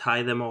kind of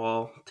tie them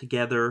all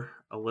together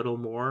a little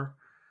more,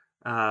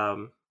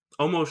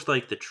 almost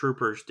like the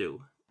troopers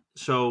do.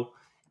 So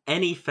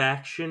any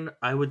faction,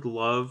 I would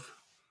love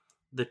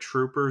the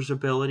troopers'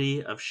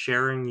 ability of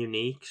sharing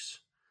uniques.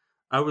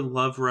 I would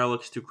love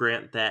relics to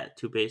grant that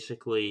to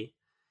basically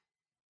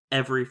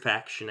every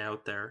faction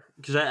out there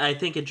because I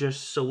think it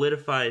just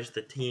solidifies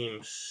the team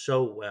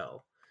so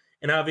well.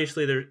 And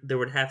obviously, there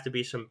would have to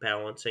be some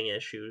balancing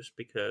issues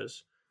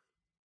because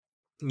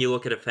You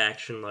look at a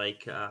faction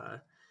like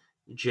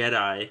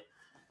Jedi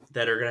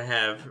that are going to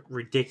have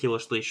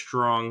ridiculously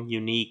strong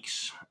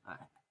uniques.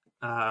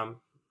 Um,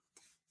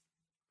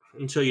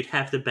 and so you'd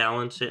have to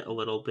balance it a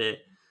little bit,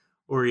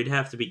 or you'd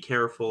have to be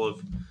careful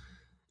of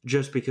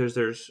just because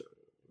there's,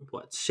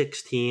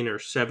 16 or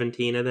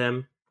 17 of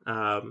them.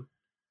 Um,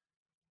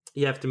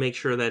 you have to make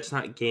sure that it's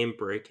not game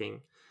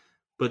breaking.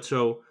 But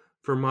so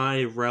for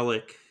my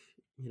relic,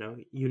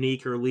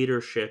 unique or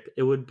leadership,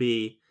 it would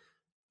be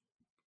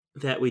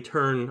that we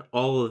turn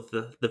all of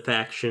the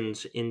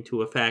factions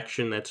into a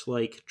faction that's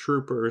like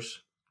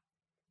Troopers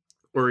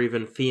or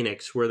even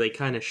Phoenix, where they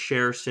kind of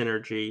share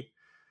synergy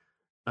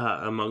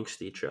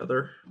amongst each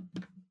other.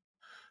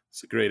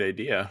 It's a great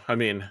idea. I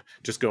mean,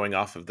 just going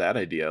off of that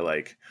idea,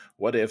 like,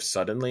 what if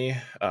suddenly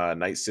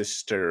Night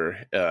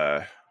Sister,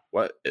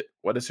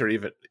 what is her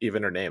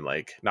even her name?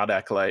 Like, not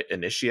Acolyte, Oh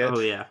Initiate.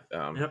 yeah,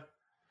 Um, yep.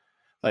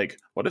 like,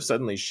 what if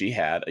suddenly she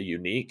had a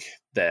unique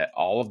that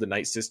all of the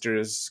Night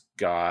Sisters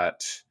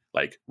got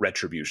like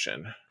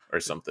retribution or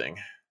something?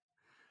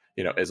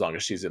 As long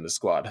as she's in the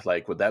squad,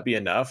 like, would that be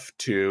enough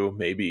to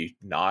maybe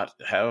not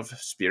have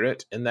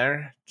Spirit in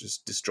there,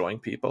 just destroying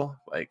people?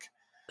 Like,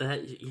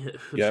 you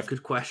It's a have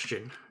good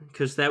question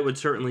because that would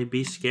certainly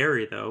be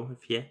scary, though.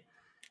 If you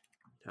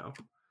know.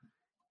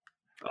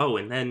 Oh,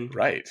 and then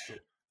right.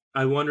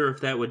 I wonder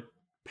if that would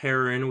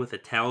pair in with a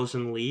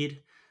Talzin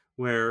lead,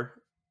 where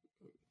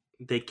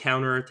they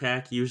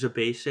counterattack, use a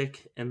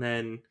basic, and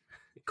then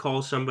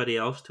call somebody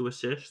else to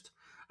assist.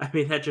 I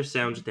mean, that just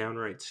sounds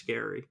downright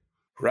scary.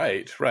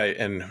 Right, right.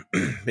 And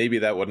maybe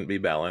that wouldn't be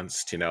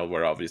balanced.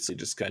 We're obviously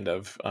just kind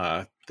of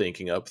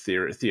thinking up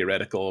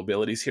theoretical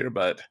abilities here,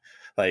 but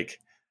like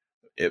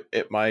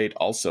it might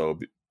also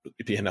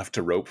be enough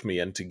to rope me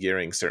into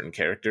gearing certain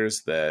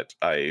characters that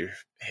I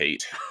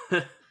hate.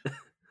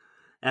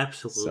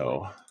 Absolutely.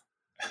 So,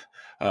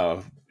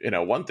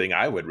 one thing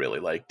I would really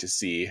like to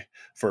see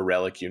for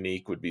Relic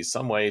Unique would be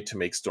some way to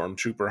make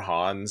Stormtrooper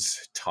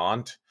Han's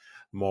taunt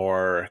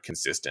more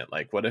consistent.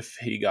 Like, what if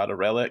he got a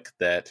relic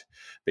that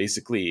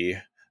basically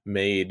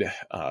made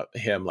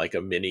him like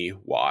a mini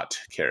Watt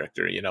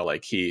character?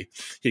 Like he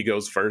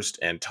goes first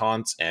and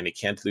taunts, and he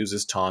can't lose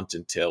his taunt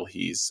until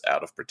he's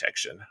out of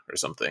protection or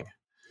something.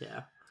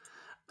 Yeah.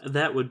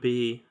 That would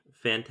be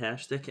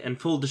fantastic. And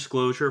full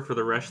disclosure for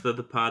the rest of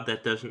the pod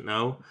that doesn't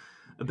know,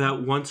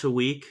 about once a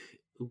week,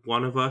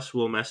 one of us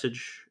will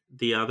message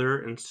the other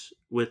and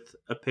with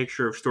a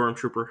picture of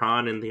Stormtrooper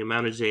Han and the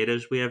amount of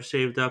Zetas we have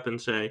saved up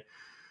and say,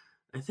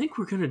 "I think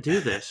we're going to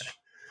do this."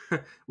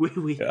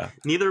 we Yeah,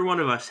 neither one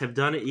of us have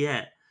done it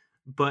yet,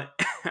 but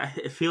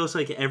it feels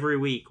like every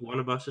week one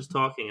of us is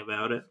talking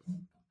about it.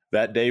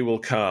 that day will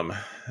come.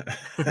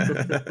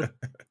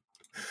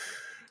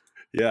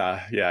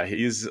 Yeah,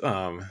 he's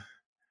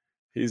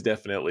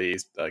definitely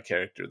a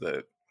character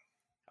that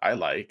I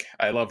like.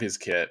 I love his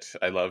kit.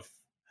 I love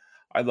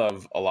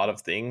a lot of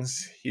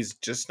things. He's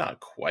just not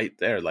quite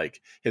there. Like,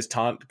 his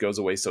taunt goes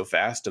away so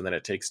fast, and then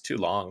it takes too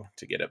long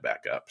to get it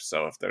back up.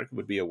 So if there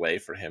would be a way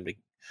for him to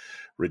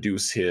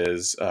reduce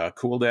his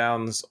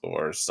cooldowns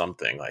or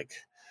something, like,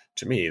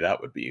 to me,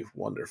 that would be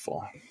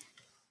wonderful.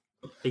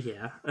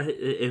 Yeah,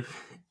 it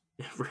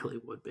really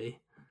would be.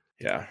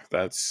 Yeah,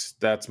 that's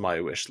my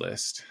wish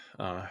list.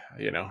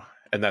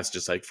 And that's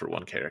just like for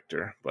one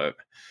character, but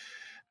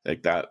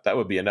like that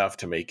would be enough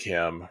to make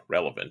him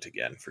relevant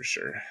again for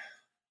sure.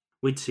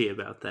 We'd see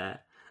about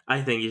that.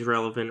 I think he's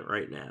relevant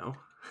right now.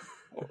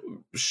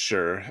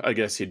 Sure, I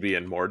guess he'd be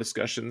in more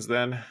discussions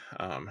then.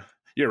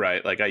 You're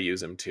right. Like, I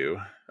use him too.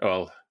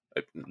 Well,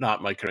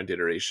 not my current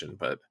iteration,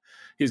 but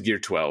he's gear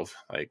 12.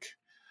 Like,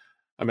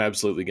 I'm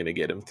absolutely going to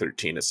get him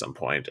 13 at some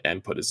point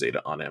and put a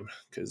Zeta on him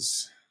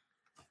because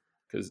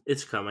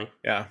It's coming.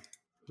 yeah,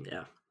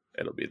 Yeah.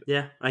 it'll be.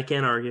 Yeah, I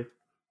can't argue.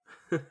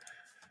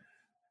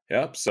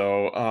 Yep.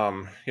 So,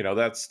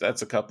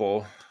 that's a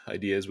couple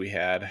ideas we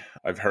had.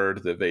 I've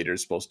heard that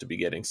Vader's supposed to be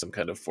getting some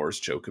kind of force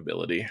choke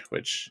ability,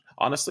 which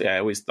honestly, I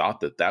always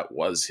thought that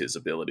was his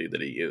ability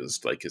that he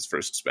used, like his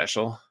first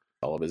special,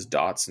 all of his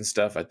dots and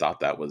stuff. I thought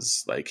that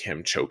was like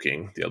him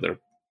choking the other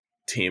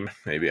team.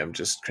 Maybe I'm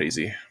just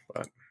crazy,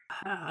 but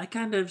I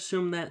kind of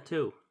assumed that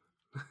too.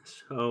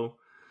 So,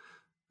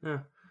 yeah,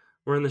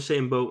 we're in the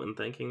same boat in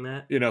thinking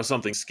that.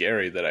 something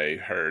scary that I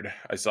heard.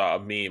 I saw a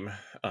meme,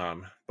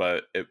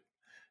 but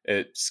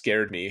it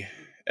scared me.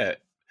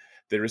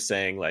 They were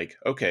saying like,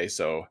 okay,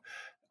 so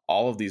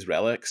all of these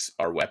relics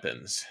are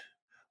weapons.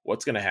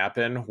 What's going to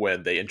happen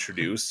when they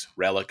introduce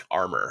relic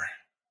armor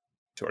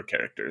to our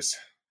characters?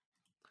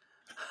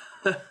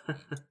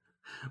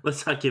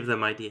 Let's not give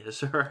them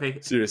ideas, all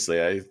right?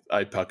 Seriously,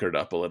 I puckered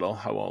up a little.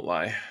 I won't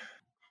lie.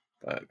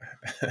 But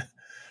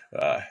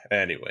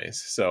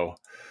anyways, so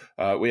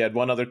we had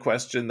one other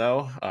question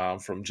though,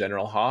 from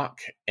General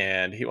Hawk,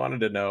 and he wanted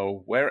to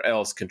know, where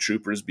else can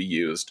troopers be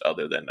used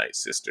other than Night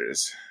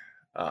Sisters?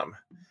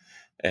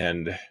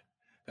 And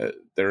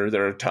there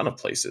are a ton of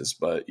places,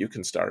 but you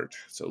can start,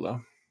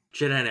 Solo.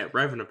 Jedi Knight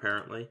Revan,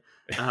 apparently.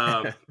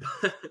 Um,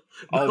 but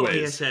like I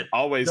Always, said,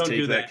 always don't take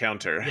do that that.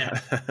 counter.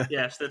 Yes,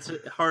 yes, that's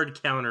a hard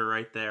counter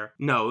right there.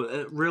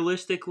 No,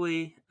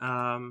 realistically,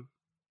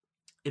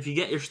 if you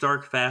get your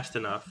Stark fast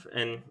enough,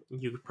 and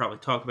you could probably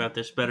talk about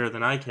this better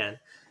than I can,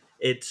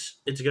 it's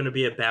going to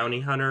be a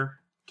bounty hunter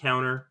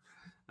counter.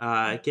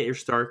 Get your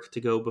Stark to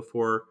go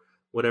before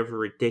whatever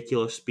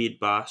ridiculous speed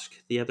Bosk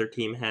the other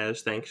team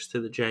has, thanks to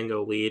the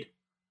Django lead,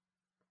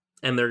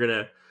 and they're going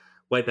to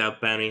wipe out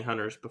bounty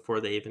hunters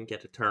before they even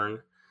get a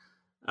turn.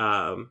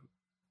 Um,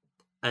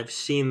 I've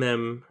seen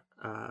them,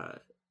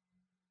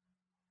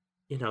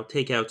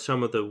 take out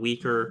some of the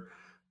weaker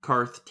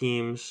Karth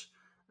teams.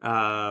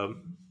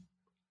 Um,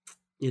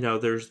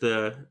 there's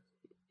the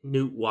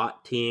Newt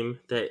Watt team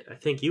that I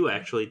think you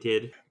actually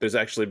did. There's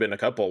actually been a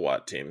couple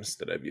Watt teams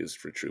that I've used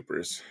for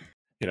troopers.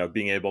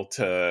 Being able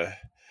to,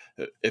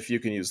 if you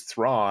can use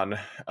Thrawn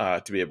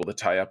to be able to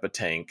tie up a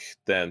tank,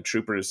 then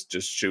troopers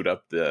just shoot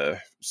up the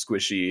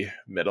squishy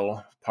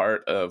middle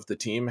part of the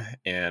team,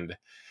 and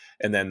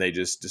then they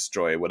just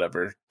destroy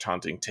whatever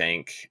taunting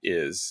tank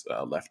is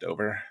left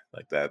over.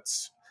 Like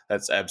that's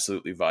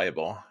absolutely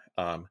viable.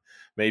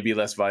 Maybe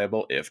less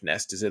viable if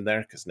Nest is in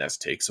there, because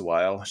Nest takes a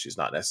while. She's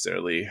not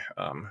necessarily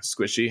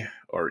squishy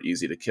or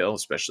easy to kill,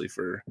 especially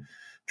for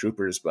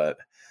troopers, but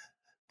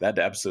that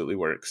absolutely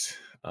works.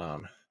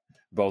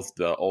 Both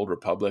the Old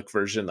Republic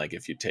version, like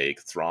if you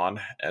take Thrawn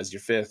as your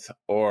fifth,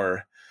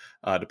 or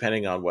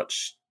depending on what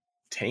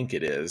tank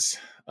it is,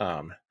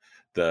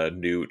 the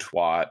Newt,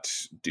 Watt,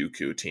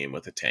 Dooku team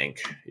with a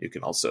tank, you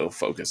can also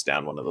focus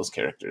down one of those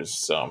characters.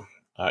 So,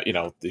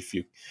 if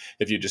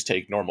you just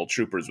take normal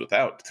troopers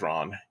without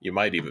Thrawn, you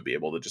might even be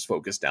able to just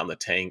focus down the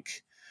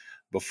tank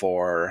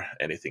before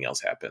anything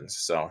else happens.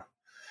 So,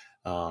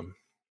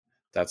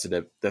 that's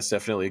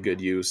definitely a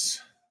good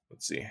use.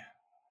 Let's see.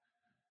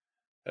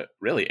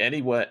 Really,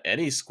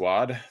 any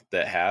squad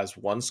that has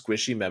one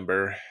squishy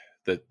member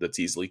that's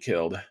easily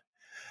killed,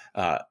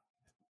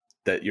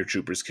 that your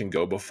troopers can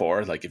go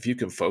before. Like if you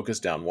can focus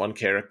down one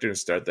character and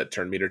start that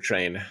turn meter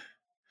train,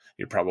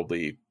 you're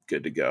probably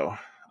good to go.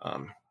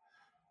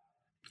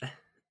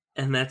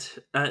 And that's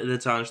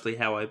honestly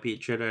how I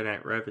beat Jedi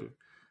Knight Revan.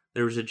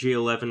 There was a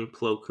G11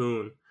 Plo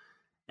Koon,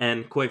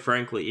 and quite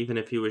frankly, even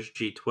if he was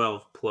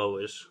G12,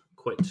 Plo is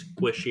quite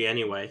squishy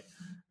anyway.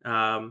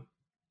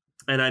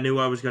 And I knew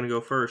I was going to go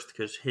first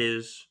because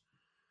his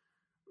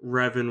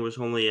Revan was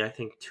only, I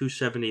think,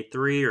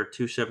 273 or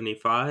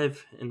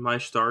 275, and my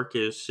Stark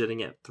is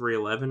sitting at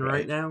 311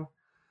 right now.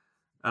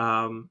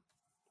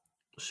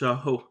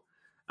 So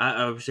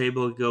I was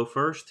able to go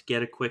first,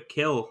 get a quick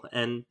kill,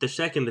 and the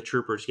second the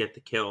troopers get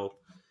the kill,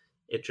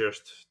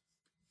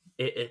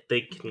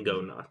 they can go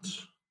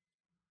nuts.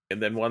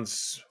 And then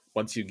once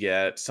you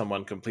get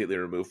someone completely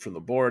removed from the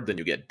board, then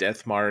you get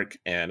Death Mark,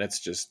 and it's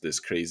just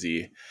this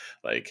crazy,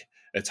 like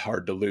it's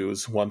hard to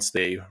lose once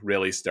they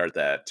really start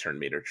that turn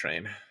meter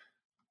train.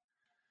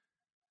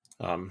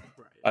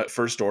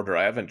 First Order,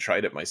 I haven't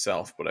tried it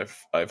myself, but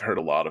I've heard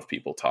a lot of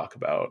people talk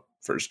about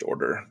First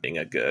Order being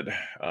a good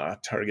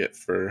target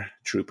for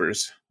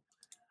troopers.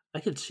 I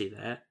could see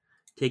that.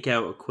 Take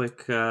out a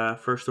quick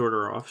First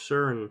Order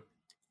officer, and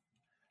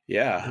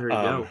there you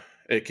go.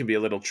 It can be a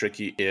little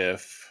tricky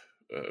if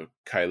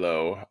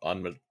Kylo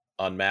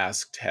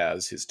unmasked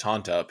has his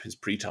taunt up, his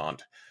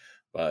pre-taunt,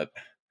 but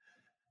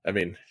I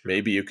mean,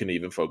 maybe you can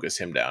even focus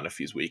him down if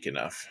he's weak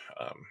enough.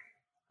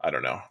 I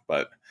don't know,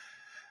 but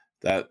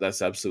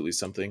that's absolutely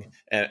something.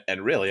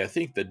 And really, I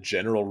think the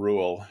general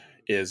rule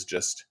is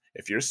just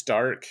if your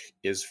Stark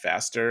is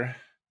faster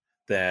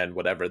than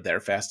whatever their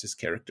fastest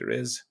character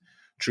is,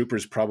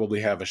 troopers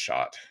probably have a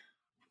shot.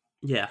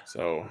 Yeah.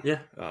 So yeah.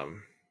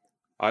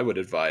 I would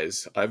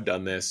advise, I've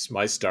done this.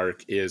 My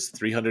Stark is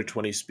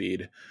 320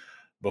 speed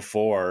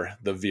before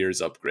the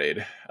Veers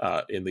upgrade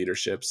in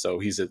leadership. So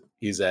he's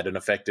at an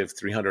effective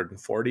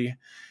 340.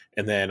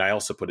 And then I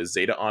also put a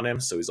Zeta on him.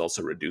 So he's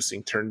also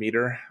reducing turn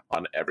meter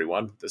on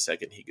everyone the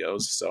second he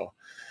goes. So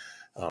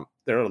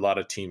there are a lot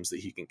of teams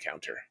that he can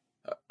counter.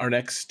 Our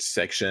next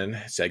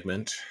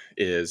segment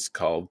is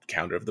called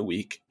Counter of the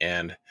Week,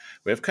 and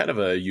we have kind of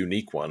a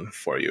unique one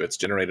for you. It's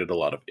generated a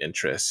lot of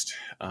interest,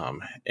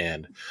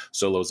 and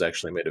Solo's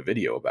actually made a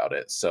video about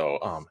it.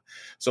 So,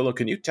 Solo,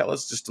 can you tell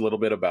us just a little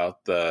bit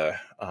about the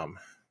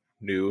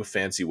new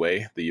fancy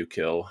way that you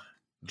kill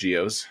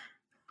Geos?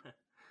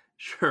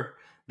 Sure.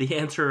 The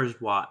answer is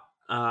what?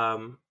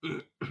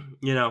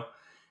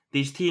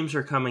 These teams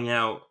are coming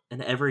out,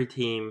 and every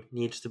team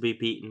needs to be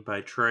beaten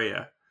by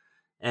Traya.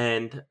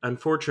 And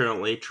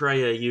unfortunately,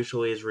 Traya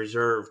usually is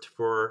reserved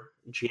for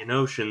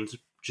Geonosians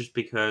just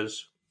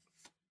because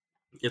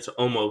it's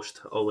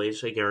almost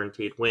always a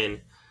guaranteed win.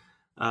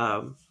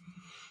 So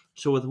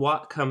with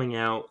Watt coming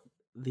out,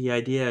 the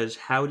idea is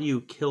how do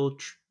you kill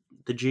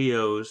the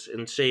Geos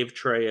and save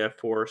Traya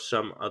for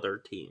some other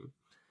team?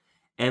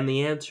 And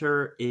the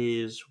answer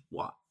is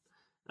Watt.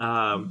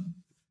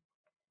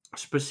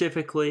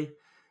 Specifically,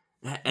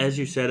 as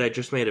you said, I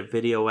just made a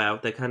video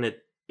out that kind of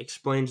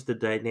explains the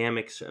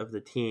dynamics of the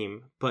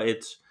team, but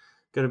it's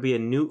going to be a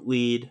Newt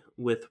lead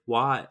with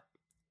Watt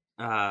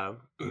uh,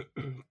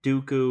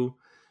 Dooku,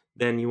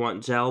 then you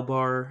want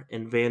Zalbar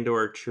and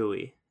Vandor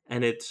Chewie.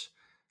 And it's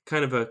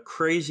kind of a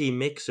crazy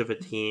mix of a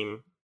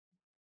team.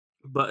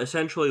 But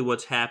essentially,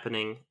 what's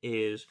happening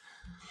is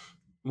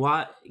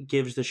Watt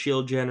gives the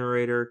shield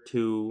generator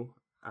to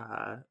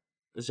uh,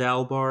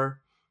 Zalbar.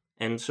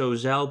 And so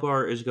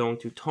Zalbar is going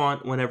to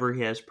taunt whenever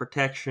he has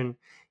protection.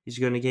 He's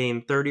going to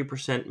gain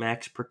 30%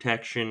 max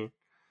protection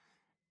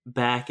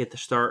back at the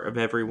start of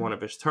every one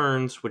of his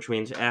turns, which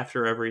means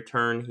after every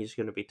turn he's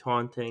going to be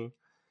taunting.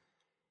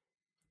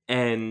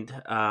 And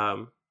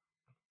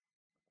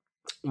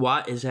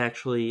Watt is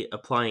actually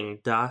applying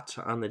dots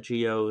on the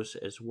Geos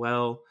as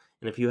well.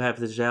 And if you have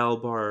the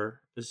Zalbar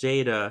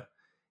Zeta,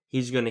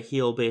 he's going to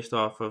heal based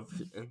off of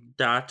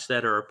dots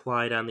that are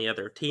applied on the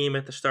other team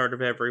at the start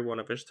of every one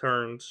of his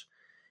turns.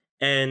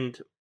 And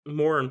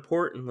more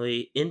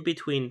importantly, in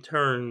between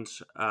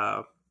turns,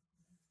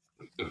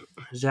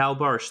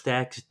 Zalbar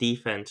stacks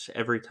defense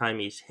every time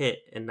he's hit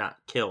and not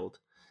killed.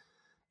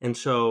 And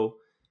so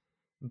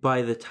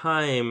by the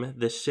time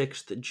the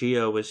sixth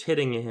Geo is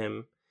hitting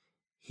him,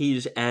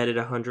 he's added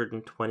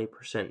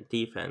 120%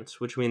 defense,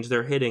 which means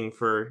they're hitting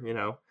for,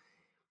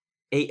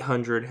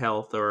 800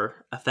 health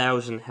or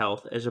 1,000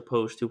 health as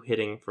opposed to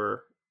hitting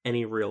for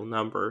any real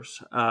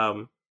numbers.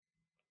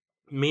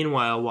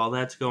 Meanwhile, while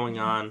that's going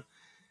on,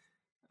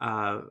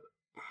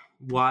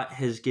 Watt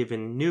has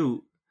given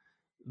Newt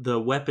the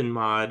weapon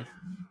mod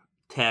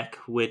tech,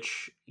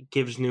 which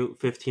gives Newt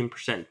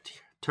 15%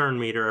 turn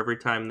meter every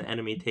time the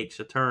enemy takes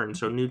a turn.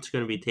 So Newt's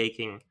going to be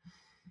taking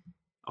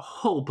a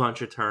whole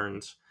bunch of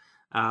turns.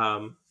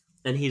 And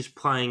he's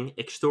applying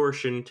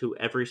extortion to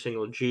every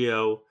single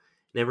Geo.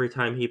 And every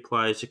time he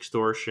applies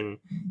extortion,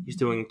 he's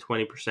doing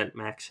 20%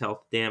 max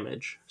health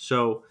damage.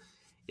 So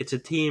it's a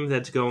team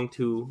that's going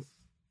to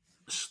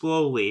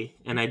slowly,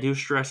 and I do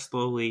stress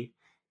slowly,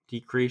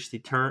 decrease the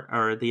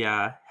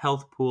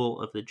health pool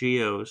of the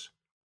Geos,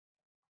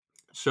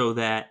 so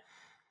that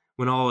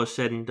when all is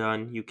said and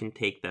done, you can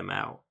take them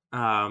out.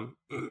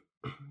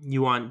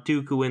 You want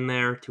Dooku in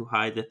there to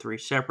hide the 3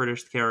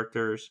 Separatist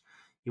characters.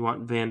 You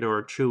want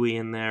Vandor Chewie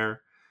in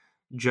there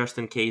just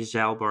in case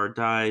Zalbar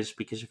dies,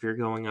 because if you're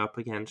going up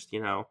against,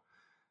 a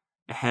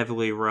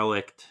heavily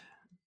relicked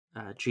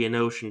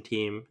Geonosian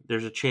team,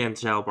 there's a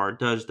chance Zalbar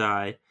does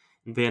die,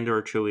 and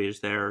Vandor Chewie is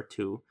there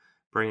to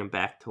bring him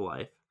back to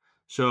life.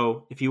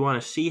 So if you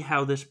want to see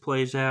how this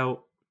plays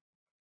out,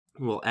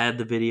 we'll add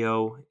the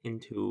video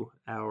into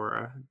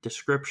our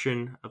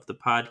description of the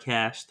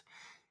podcast,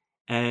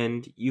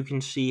 and you can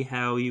see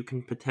how you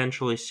can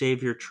potentially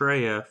save your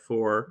Traya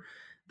for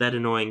that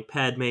annoying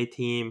Padme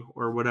team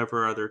or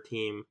whatever other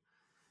team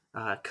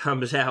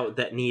comes out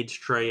that needs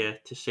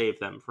Traya to save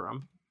them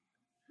from.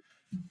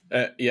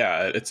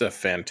 Yeah, it's a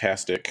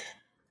fantastic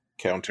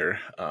counter.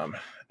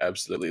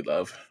 Absolutely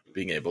love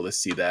being able to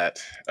see that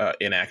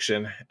in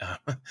action.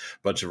 A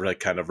bunch of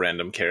kind of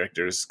random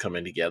characters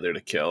coming together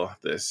to kill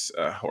this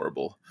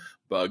horrible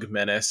bug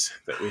menace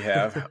that we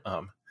have.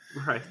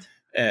 Right.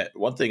 And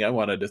one thing I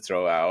wanted to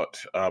throw out,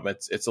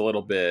 it's a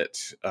little bit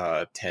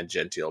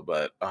tangential,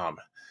 but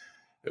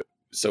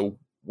so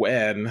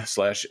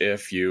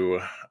when/if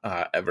you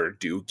ever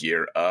do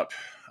gear up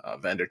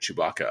Vander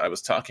Chewbacca, I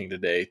was talking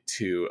today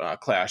to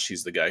Clash.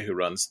 He's the guy who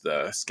runs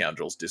the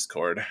Scoundrels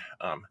Discord,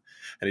 and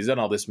he's done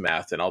all this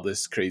math and all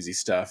this crazy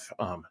stuff.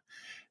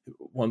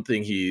 One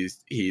thing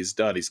he's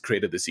done, he's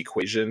created this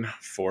equation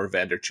for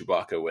Vander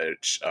Chewbacca,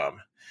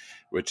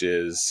 which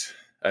is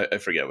I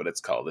forget what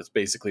it's called. It's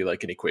basically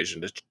like an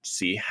equation to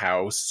see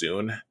how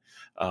soon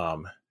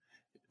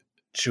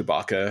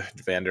Chewbacca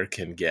Vander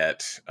can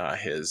get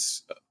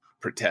his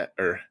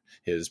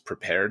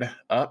prepared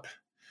up.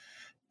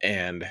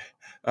 And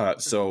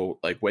so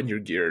like when you're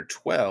gear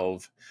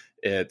 12,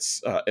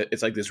 it's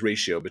like this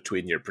ratio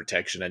between your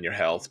protection and your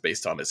health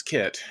based on his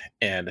kit.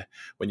 And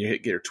when you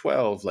hit gear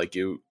 12, like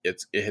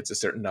it hits a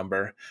certain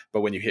number, but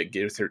when you hit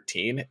gear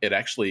 13, it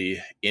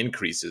actually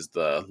increases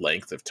the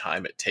length of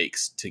time it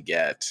takes to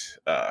get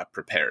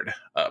prepared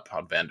up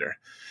on Vander.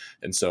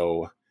 And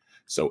so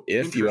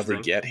if you ever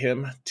get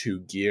him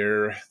to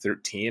gear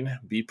 13,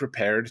 be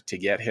prepared to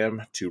get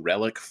him to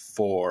relic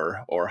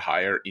 4 or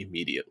higher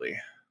immediately.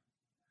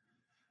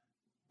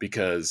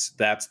 Because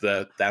that's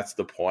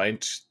the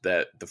point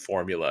that the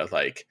formula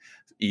like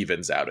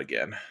evens out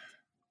again.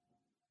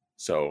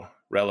 So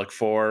relic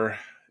 4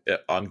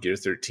 on gear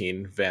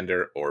 13,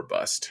 Vander or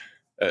bust,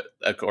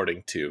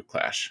 according to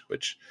Clash,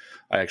 which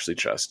I actually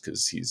trust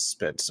because he's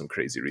spent some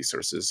crazy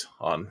resources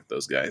on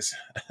those guys.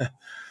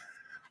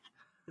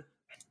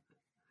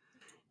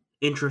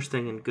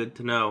 Interesting and good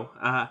to know.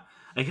 I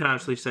can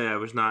honestly say I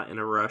was not in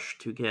a rush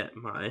to get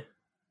my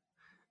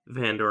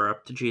Vandor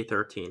up to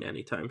G13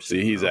 anytime soon.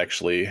 See, he's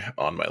actually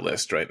on my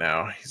list right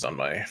now. He's on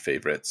my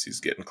favorites. He's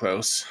getting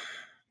close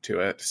to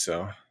it.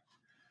 So,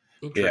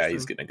 yeah,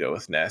 he's going to go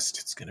with Nest.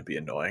 It's going to be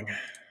annoying.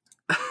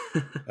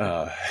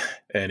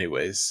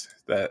 Anyways,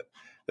 that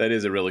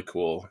is a really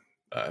cool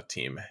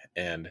team.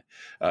 And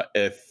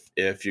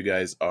if you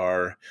guys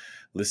are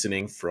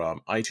listening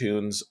from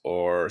iTunes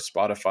or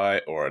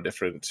Spotify or a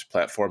different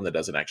platform that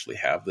doesn't actually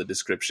have the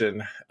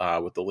description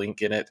with the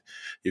link in it,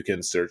 you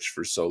can search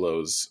for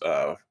Solo's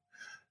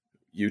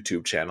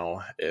YouTube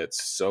channel.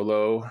 It's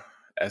Solo,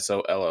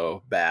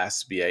 SOLO,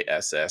 Bass,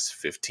 BASS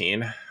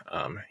 15.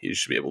 You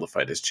should be able to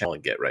find his channel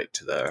and get right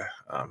to the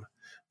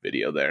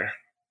video there.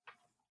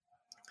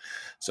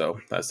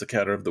 So that's the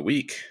counter of the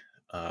week.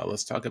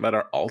 Let's talk about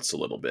our alts a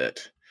little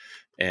bit.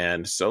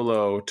 And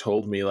Solo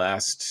told me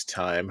last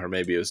time, or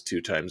maybe it was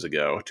 2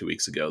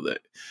 weeks ago, that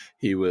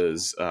he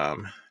was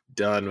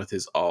done with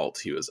his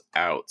alt. He was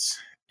out.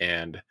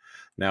 And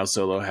now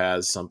Solo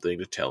has something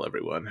to tell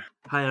everyone.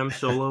 Hi, I'm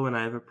Solo, and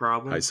I have a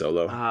problem. Hi,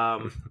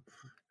 Solo.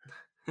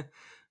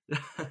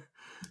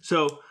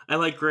 So I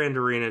like Grand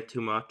Arena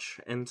too much,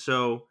 and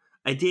so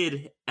I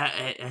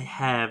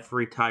have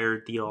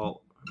retired the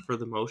alt for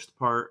the most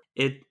part.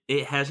 It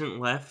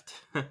hasn't left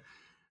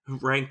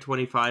ranked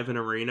 25 in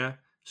Arena,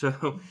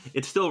 so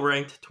it's still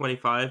ranked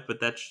 25, but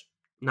that's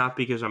not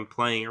because I'm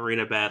playing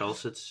Arena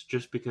battles. It's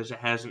just because it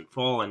hasn't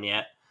fallen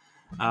yet.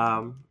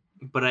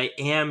 But I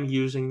am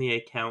using the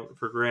account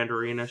for Grand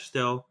Arena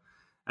still.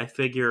 I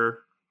figure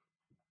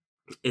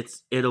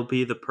it'll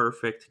be the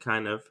perfect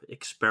kind of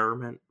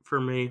experiment for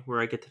me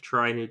where I get to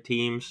try new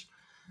teams.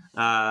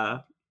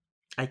 I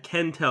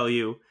can tell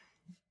you,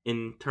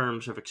 in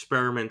terms of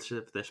experiments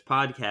of this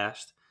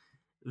podcast,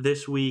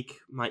 this week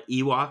my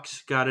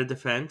Ewoks got a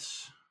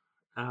defense.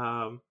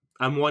 I'm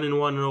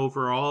 1-1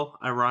 overall.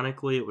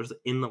 Ironically, it was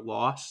in the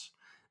loss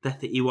that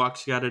the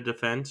Ewoks got a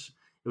defense.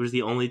 It was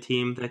the only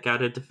team that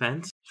got a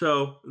defense.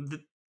 So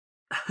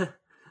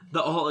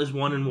the alt is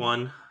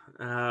 1-1.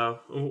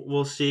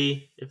 We'll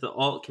see if the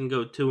alt can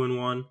go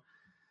 2-1.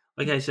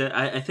 Like I said,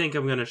 I think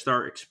I'm going to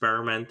start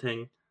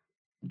experimenting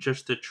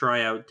just to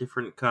try out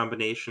different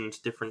combinations,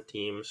 different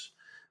teams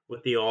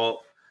with the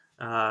alt.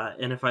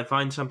 And if I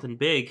find something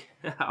big,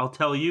 I'll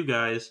tell you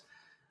guys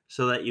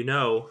so that you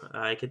know.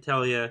 I can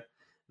tell you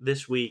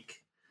this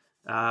week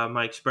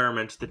my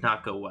experiments did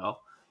not go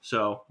well.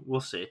 So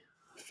we'll see.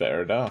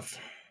 Fair enough.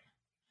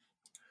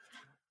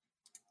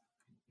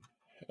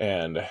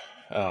 And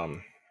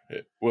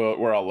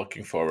we're all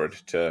looking forward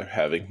to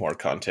having more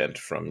content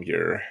from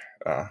your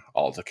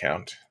alt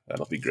account.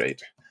 That'll be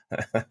great.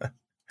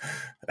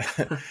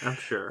 I'm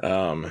sure.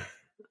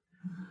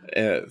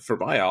 For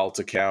my alt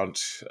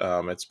account,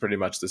 it's pretty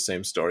much the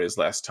same story as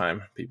last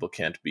time. People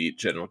can't beat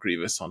General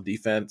Grievous on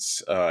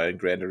defense in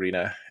Grand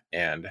Arena,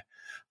 and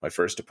my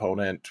first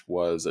opponent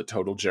was a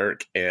total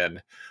jerk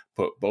and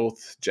put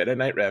both Jedi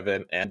Knight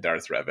Revan and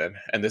Darth Revan,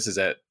 and this is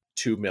at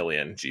 2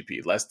 million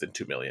GP, less than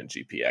 2 million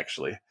GP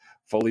actually,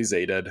 fully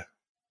Zetaed,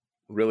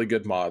 really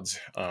good mods,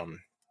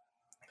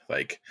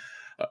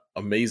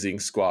 amazing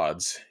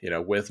squads,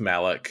 with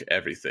Malak,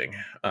 everything,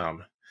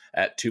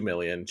 at 2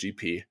 million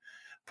GP,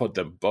 put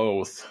them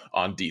both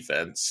on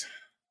defense,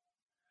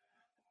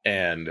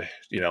 and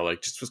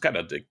just was kind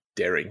of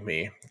daring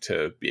me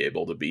to be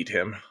able to beat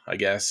him, I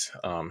guess.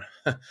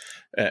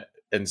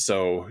 And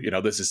so,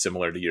 this is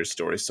similar to your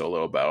story,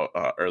 Solo, about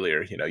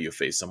earlier. You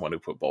face someone who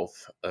put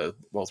both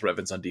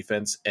Revans on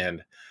defense.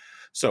 And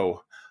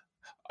so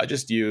I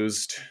just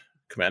used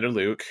Commander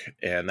Luke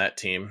and that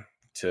team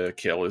to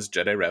kill his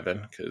Jedi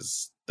Revan,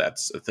 because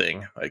that's a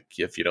thing. Like,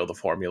 if you know the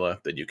formula,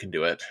 then you can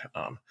do it.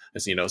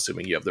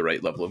 Assuming you have the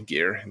right level of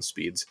gear and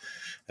speeds.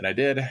 And I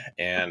did.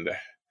 And,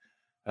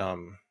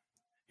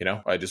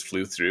 I just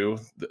flew through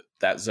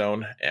that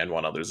zone and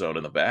one other zone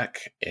in the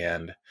back.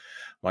 And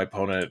my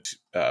opponent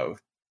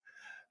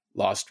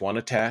lost 1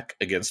 attack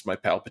against my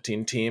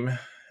Palpatine team,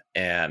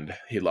 and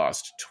he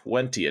lost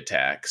 20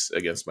 attacks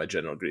against my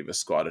General Grievous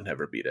squad and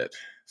never beat it.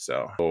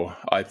 So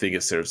I think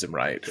it serves him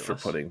right for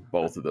putting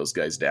both of those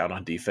guys down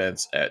on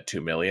defense at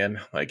 2 million.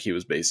 Like, he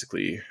was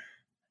basically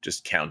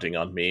just counting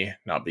on me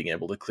not being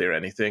able to clear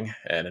anything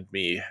and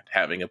me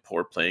having a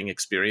poor playing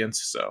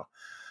experience. So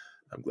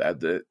I'm glad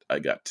that I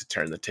got to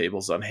turn the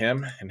tables on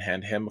him and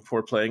hand him a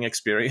poor playing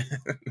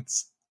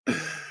experience.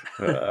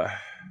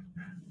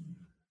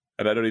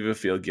 And I don't even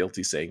feel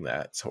guilty saying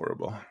that. It's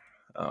horrible.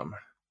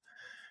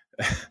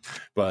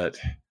 But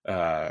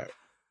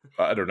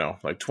I don't know,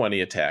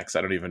 20 attacks.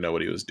 I don't even know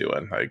what he was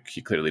doing. Like,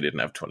 he clearly didn't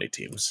have 20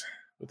 teams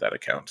with that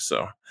account.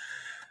 So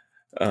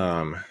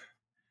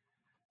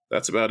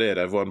that's about it.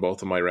 I've won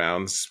both of my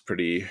rounds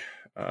pretty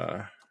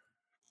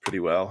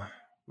well.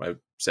 My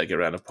second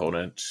round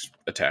opponent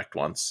attacked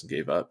once and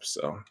gave up.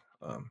 So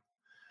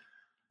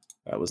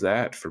that was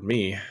that for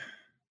me.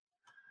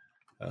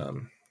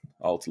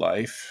 Alt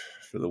life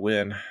for the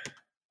win.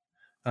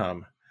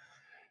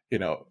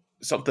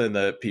 Something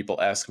that people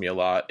ask me a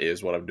lot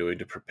is what I'm doing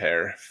to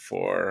prepare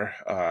for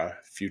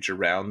future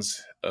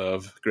rounds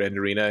of Grand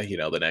Arena.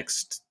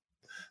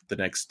 The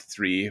next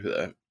 3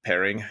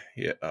 pairing,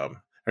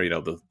 or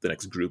the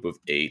next group of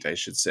 8, I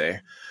should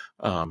say.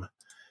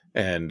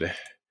 And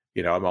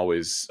I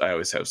always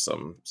have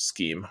some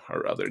scheme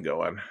or other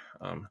going.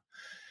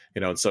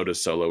 And so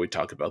does Solo. We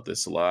talk about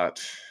this a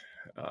lot.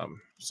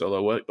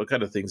 Solo, what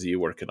kind of things are you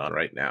working on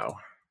right now?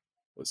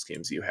 What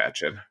schemes are you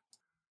hatching?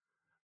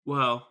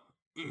 Well,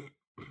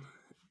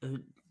 Uh,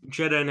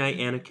 Jedi Knight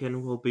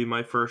Anakin will be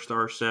my first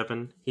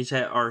R7. He's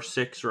at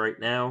R6 right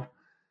now,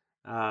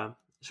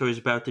 so he's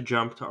about to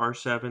jump to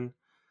R7.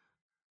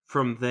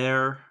 From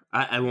there,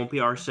 I won't be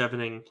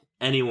R7ing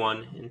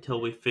anyone until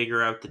we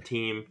figure out the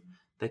team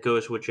that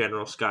goes with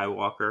General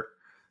Skywalker,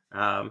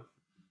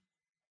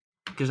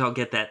 because I'll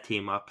get that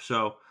team up.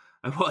 So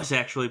I was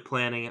actually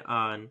planning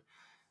on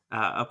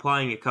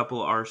applying a couple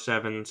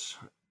R7s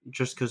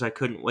just because I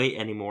couldn't wait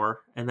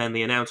anymore. And then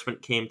the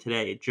announcement came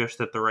today just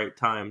at the right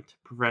time to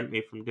prevent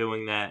me from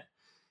doing that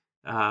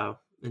and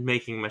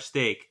making a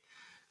mistake.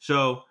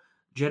 So,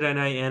 Jedi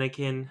Knight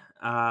Anakin,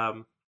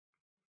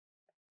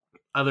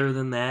 other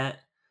than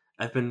that,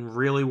 I've been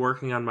really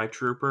working on my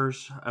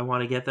troopers. I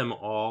want to get them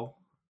all.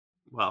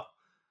 Well,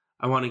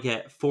 I want to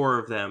get 4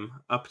 of them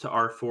up to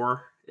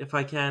R4 if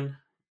I can.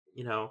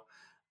 You know,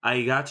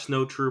 I got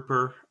Snow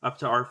Trooper up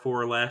to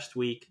R4 last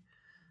week,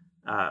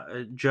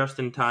 just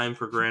in time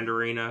for Grand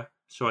Arena,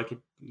 so I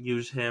could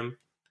use him.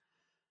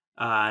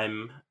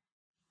 I'm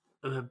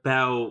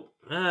about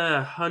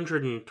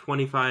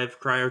 125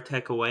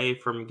 cryotech away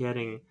from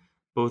getting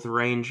both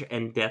range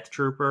and Death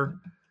Trooper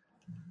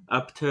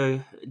up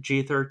to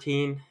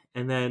G13,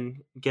 and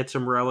then get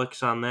some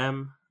relics on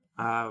them.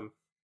 And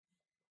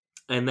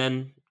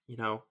then,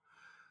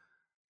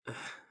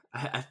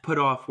 I've put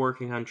off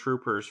working on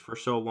troopers for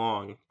so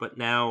long, but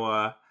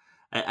now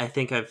I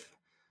think I've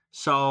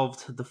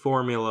solved the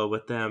formula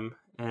with them,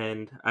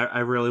 and I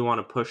really want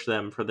to push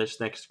them for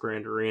this next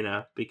Grand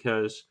Arena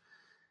because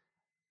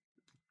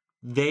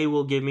they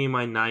will give me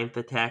my 9th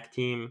attack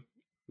team,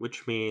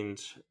 which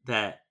means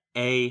that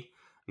I'm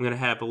going to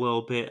have a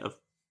little bit of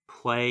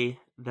play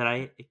that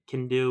I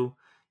can do.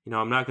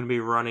 I'm not going to be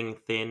running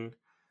thin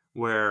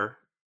where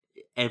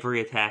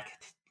every attack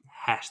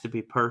has to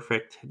be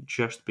perfect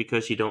just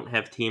because you don't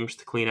have teams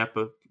to clean up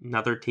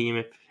another team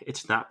if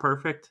it's not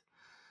perfect.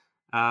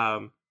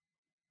 So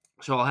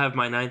I'll have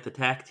my 9th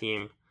attack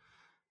team,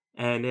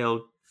 and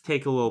it'll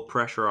take a little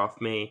pressure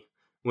off me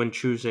when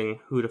choosing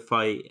who to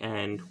fight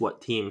and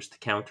what teams to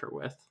counter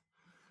with.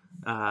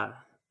 Uh,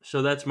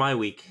 so that's my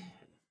week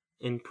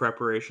in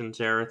preparation,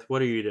 Zareth.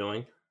 What are you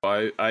doing?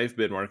 I've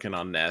been working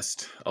on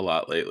Nest a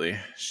lot lately.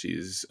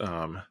 She's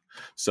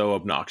so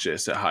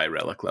obnoxious at high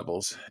relic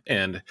levels.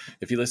 And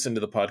if you listened to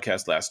the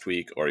podcast last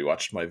week or you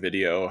watched my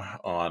video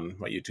on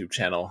my YouTube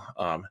channel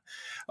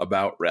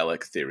about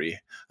relic theory,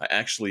 I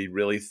actually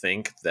really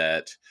think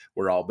that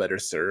we're all better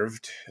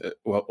served.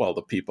 Well,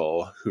 the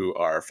people who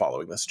are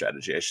following this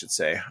strategy, I should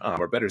say,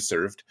 are better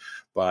served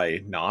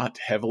by not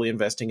heavily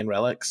investing in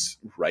relics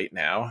right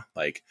now.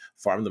 Like,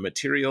 farm the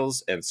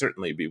materials and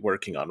certainly be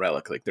working on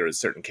relic. Like, there is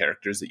certain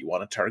characters that you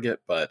want to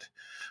target, but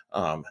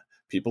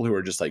people who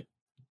are just like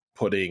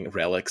putting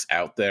relics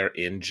out there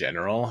in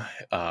general,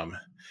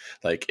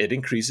 like, it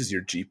increases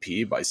your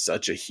GP by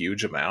such a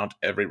huge amount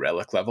every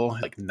relic level,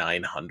 like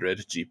 900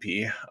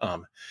 GP.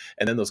 And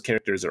then those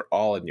characters are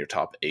all in your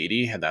top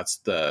 80, and that's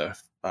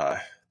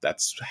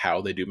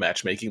how they do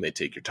matchmaking. They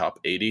take your top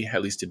 80,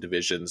 at least in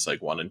divisions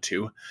like 1 and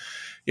 2.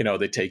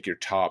 They take your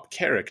top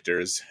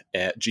characters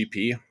at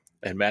GP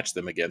and match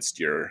them against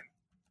your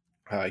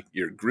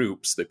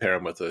groups. They pair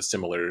them with a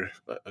similar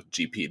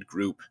GP'd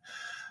group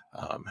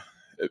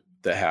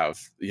that have,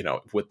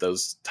 with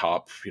those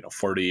top,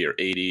 40 or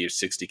 80 or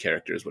 60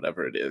 characters,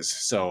 whatever it is.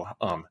 So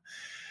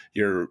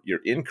you're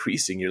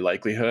increasing your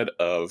likelihood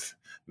of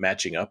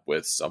matching up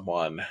with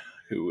someone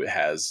who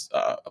has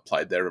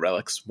applied their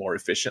relics more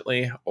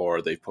efficiently,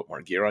 or they've put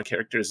more gear on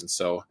characters. And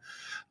so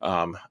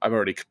I've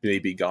already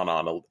maybe gone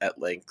on at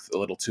length a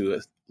little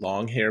too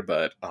long here,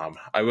 but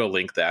I will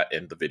link that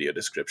in the video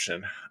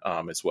description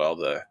as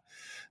well.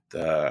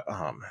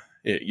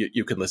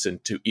 You can listen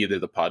to either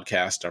the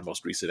podcast, our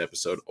most recent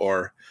episode,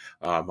 or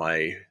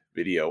my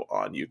video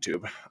on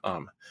YouTube.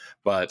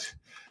 But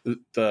the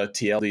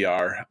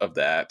TLDR of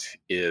that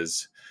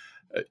is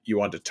you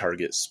want to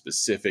target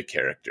specific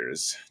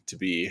characters to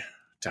be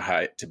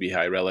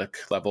high relic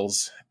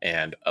levels,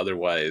 and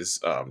otherwise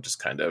just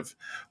kind of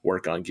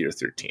work on gear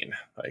 13.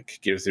 Like,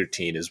 gear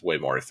 13 is way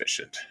more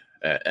efficient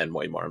and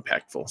way more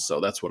impactful. So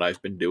that's what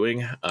I've been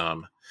doing.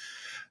 I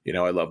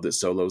love that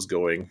Solo's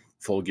going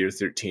full gear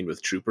 13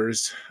 with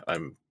troopers.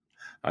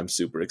 I'm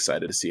super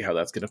excited to see how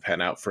that's going to pan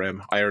out for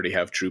him. I already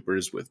have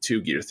troopers with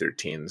 2 gear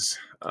 13s,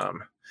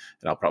 and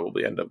I'll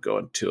probably end up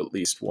going to at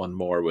least 1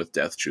 more with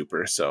Death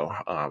Trooper. So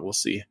we'll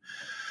see.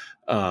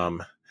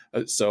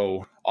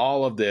 So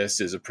all of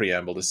this is a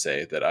preamble to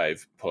say that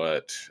I've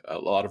put a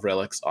lot of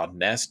relics on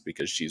Nest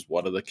because she's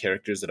one of the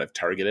characters that I've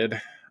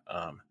targeted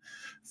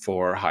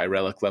for high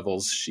relic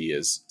levels. She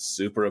is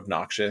super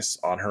obnoxious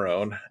on her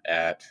own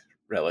at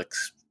relic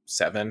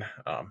 7.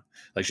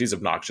 Like, she's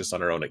obnoxious on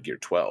her own at gear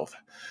 12.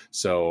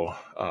 So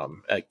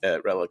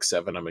at relic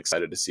 7, I'm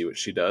excited to see what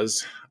she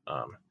does.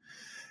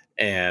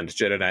 And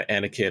Jedi Knight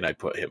Anakin, I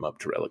put him up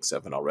to relic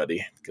 7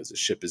 already because the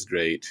ship is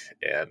great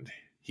and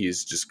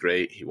he's just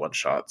great. He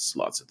one-shots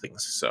lots of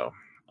things. So,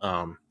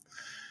 and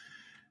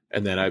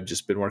then I've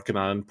just been working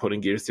on putting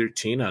gear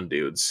 13 on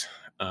dudes.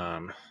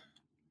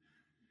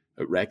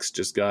 Rex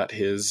just got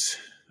his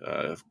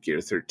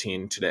Gear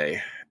 13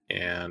 today,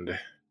 and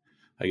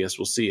I guess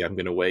we'll see. I'm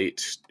going to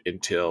wait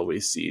until we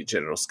see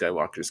General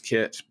Skywalker's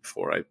kit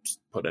before I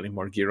put any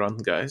more gear on,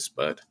 guys.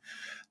 But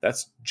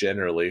that's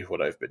generally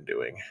what I've been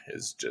doing,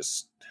 is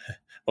just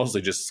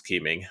mostly just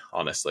scheming,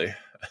 honestly.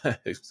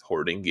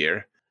 Hoarding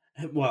gear.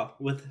 Well,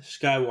 with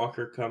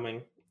Skywalker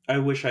coming, I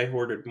wish I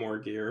hoarded more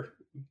gear,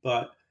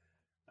 but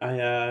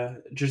I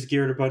just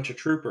geared a bunch of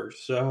troopers,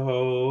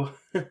 so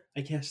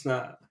I guess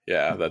not.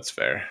 Yeah, that's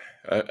fair.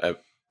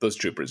 Those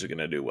troopers are going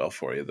to do well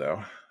for you,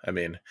 though. I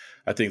mean,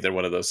 I think they're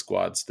one of those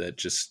squads that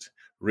just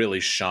really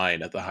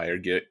shine at the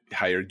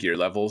higher gear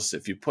levels.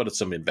 If you put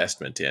some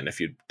investment in, if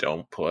you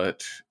don't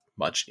put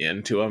much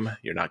into them,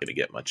 you're not going to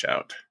get much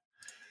out.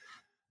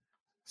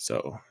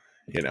 So,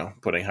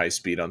 putting high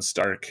speed on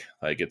Stark,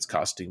 like, it's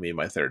costing me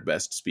my third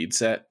best speed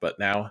set, but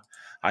now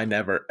I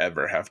never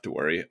ever have to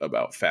worry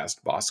about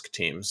fast Bosk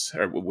teams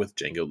or with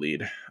Django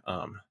lead.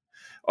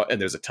 And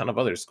there's a ton of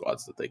other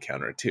squads that they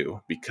counter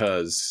too,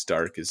 because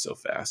Stark is so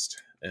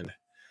fast. And,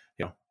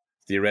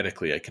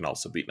 theoretically, I can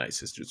also beat Night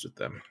Sisters with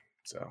them.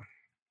 So,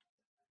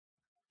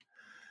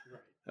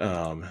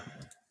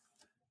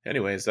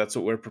 anyways, that's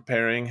what we're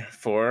preparing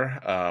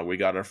for. We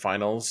got our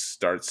finals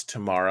starts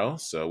tomorrow,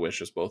 so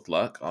wish us both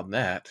luck on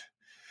that.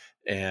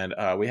 And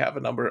we have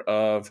a number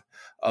of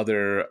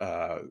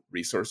other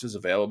resources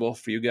available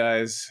for you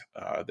guys.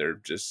 They're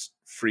just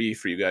free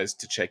for you guys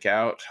to check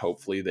out.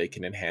 Hopefully they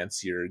can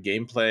enhance your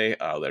gameplay.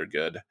 They're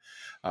good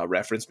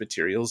reference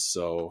materials.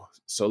 So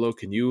Solo,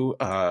 can you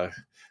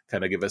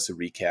kind of give us a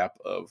recap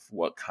of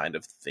what kind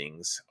of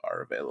things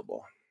are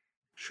available?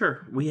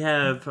 Sure. We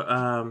have,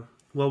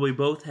 we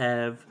both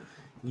have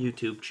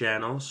YouTube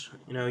channels.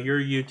 Your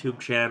YouTube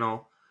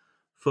channel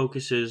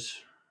focuses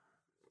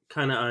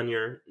kind of on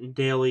your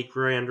daily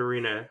Grand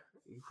Arena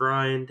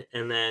grind,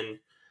 and then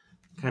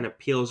kind of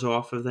peels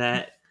off of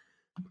that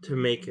to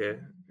make a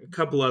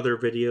couple other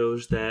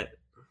videos that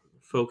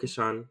focus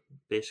on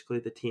basically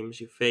the teams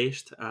you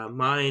faced.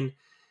 Mine,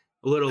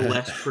 a little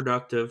less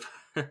productive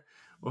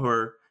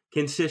or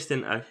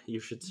consistent, you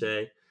should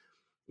say.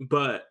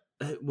 But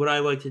what I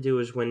like to do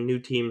is when new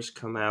teams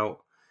come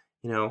out,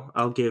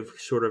 I'll give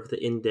sort of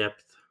the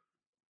in-depth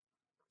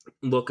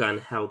look on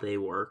how they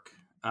work.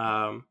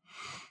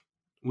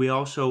 We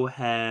also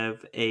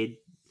have a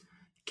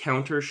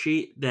counter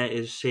sheet that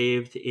is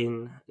saved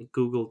in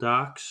Google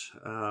Docs.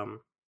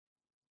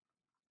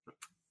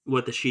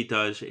 What the sheet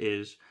does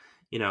is,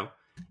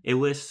 it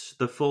lists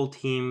the full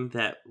team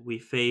that we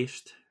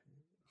faced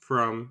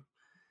from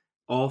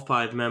all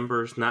 5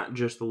 members, not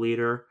just the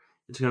leader.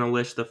 It's going to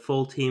list the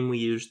full team we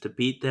used to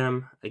beat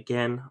them.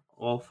 Again,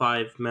 all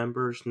 5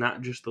 members,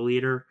 not just the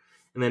leader.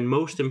 And then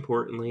most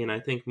importantly, and I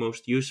think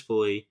most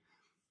usefully,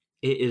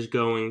 it is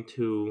going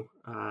to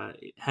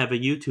have a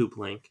YouTube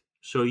link.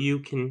 So you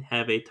can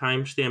have a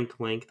timestamped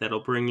link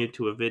that'll bring you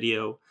to a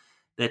video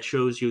that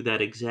shows you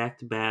that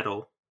exact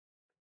battle,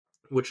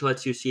 which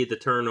lets you see the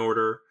turn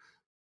order,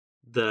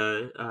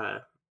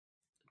 the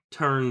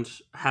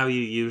turns, how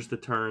you use the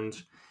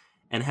turns,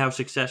 and how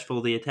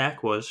successful the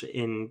attack was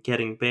in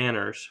getting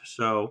banners.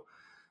 So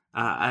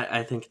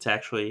I think it's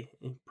actually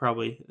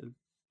probably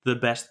the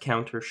best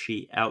counter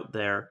sheet out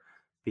there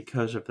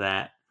because of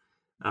that.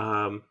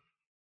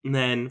 And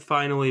then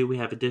finally, we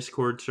have a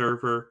Discord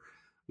server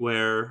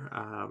where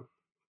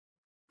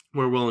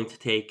we're willing to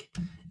take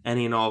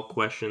any and all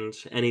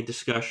questions, any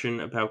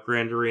discussion about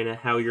Grand Arena,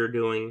 how you're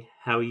doing,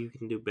 how you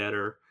can do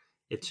better,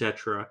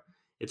 etc.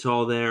 It's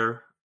all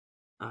there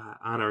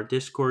on our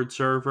Discord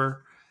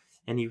server,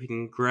 and you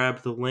can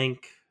grab the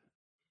link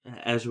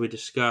as we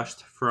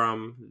discussed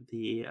from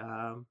the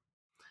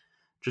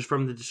just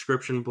from the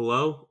description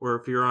below, or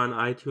if you're on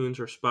iTunes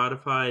or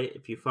Spotify,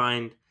 if you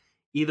find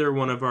either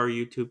one of our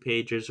YouTube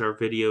pages or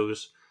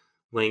videos,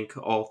 link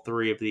all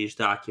 3 of these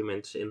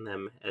documents in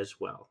them as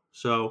well.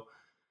 So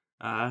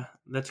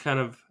that's kind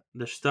of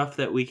the stuff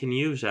that we can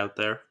use out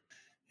there.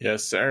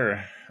 Yes,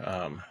 sir.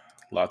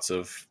 Lots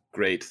of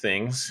great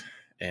things,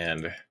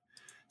 and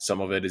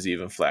some of it is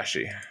even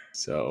flashy.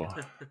 So,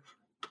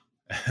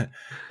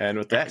 and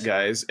with that, Excellent.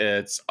 guys,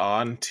 it's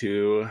on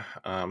to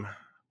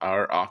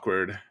our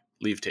awkward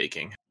leave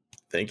taking.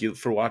 Thank you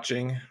for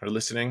watching or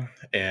listening,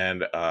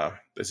 and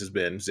this has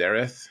been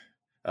Zareth.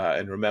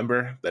 And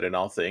remember that in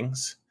all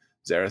things,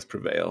 Zareth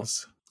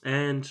prevails.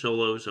 And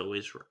Solo's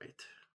always right.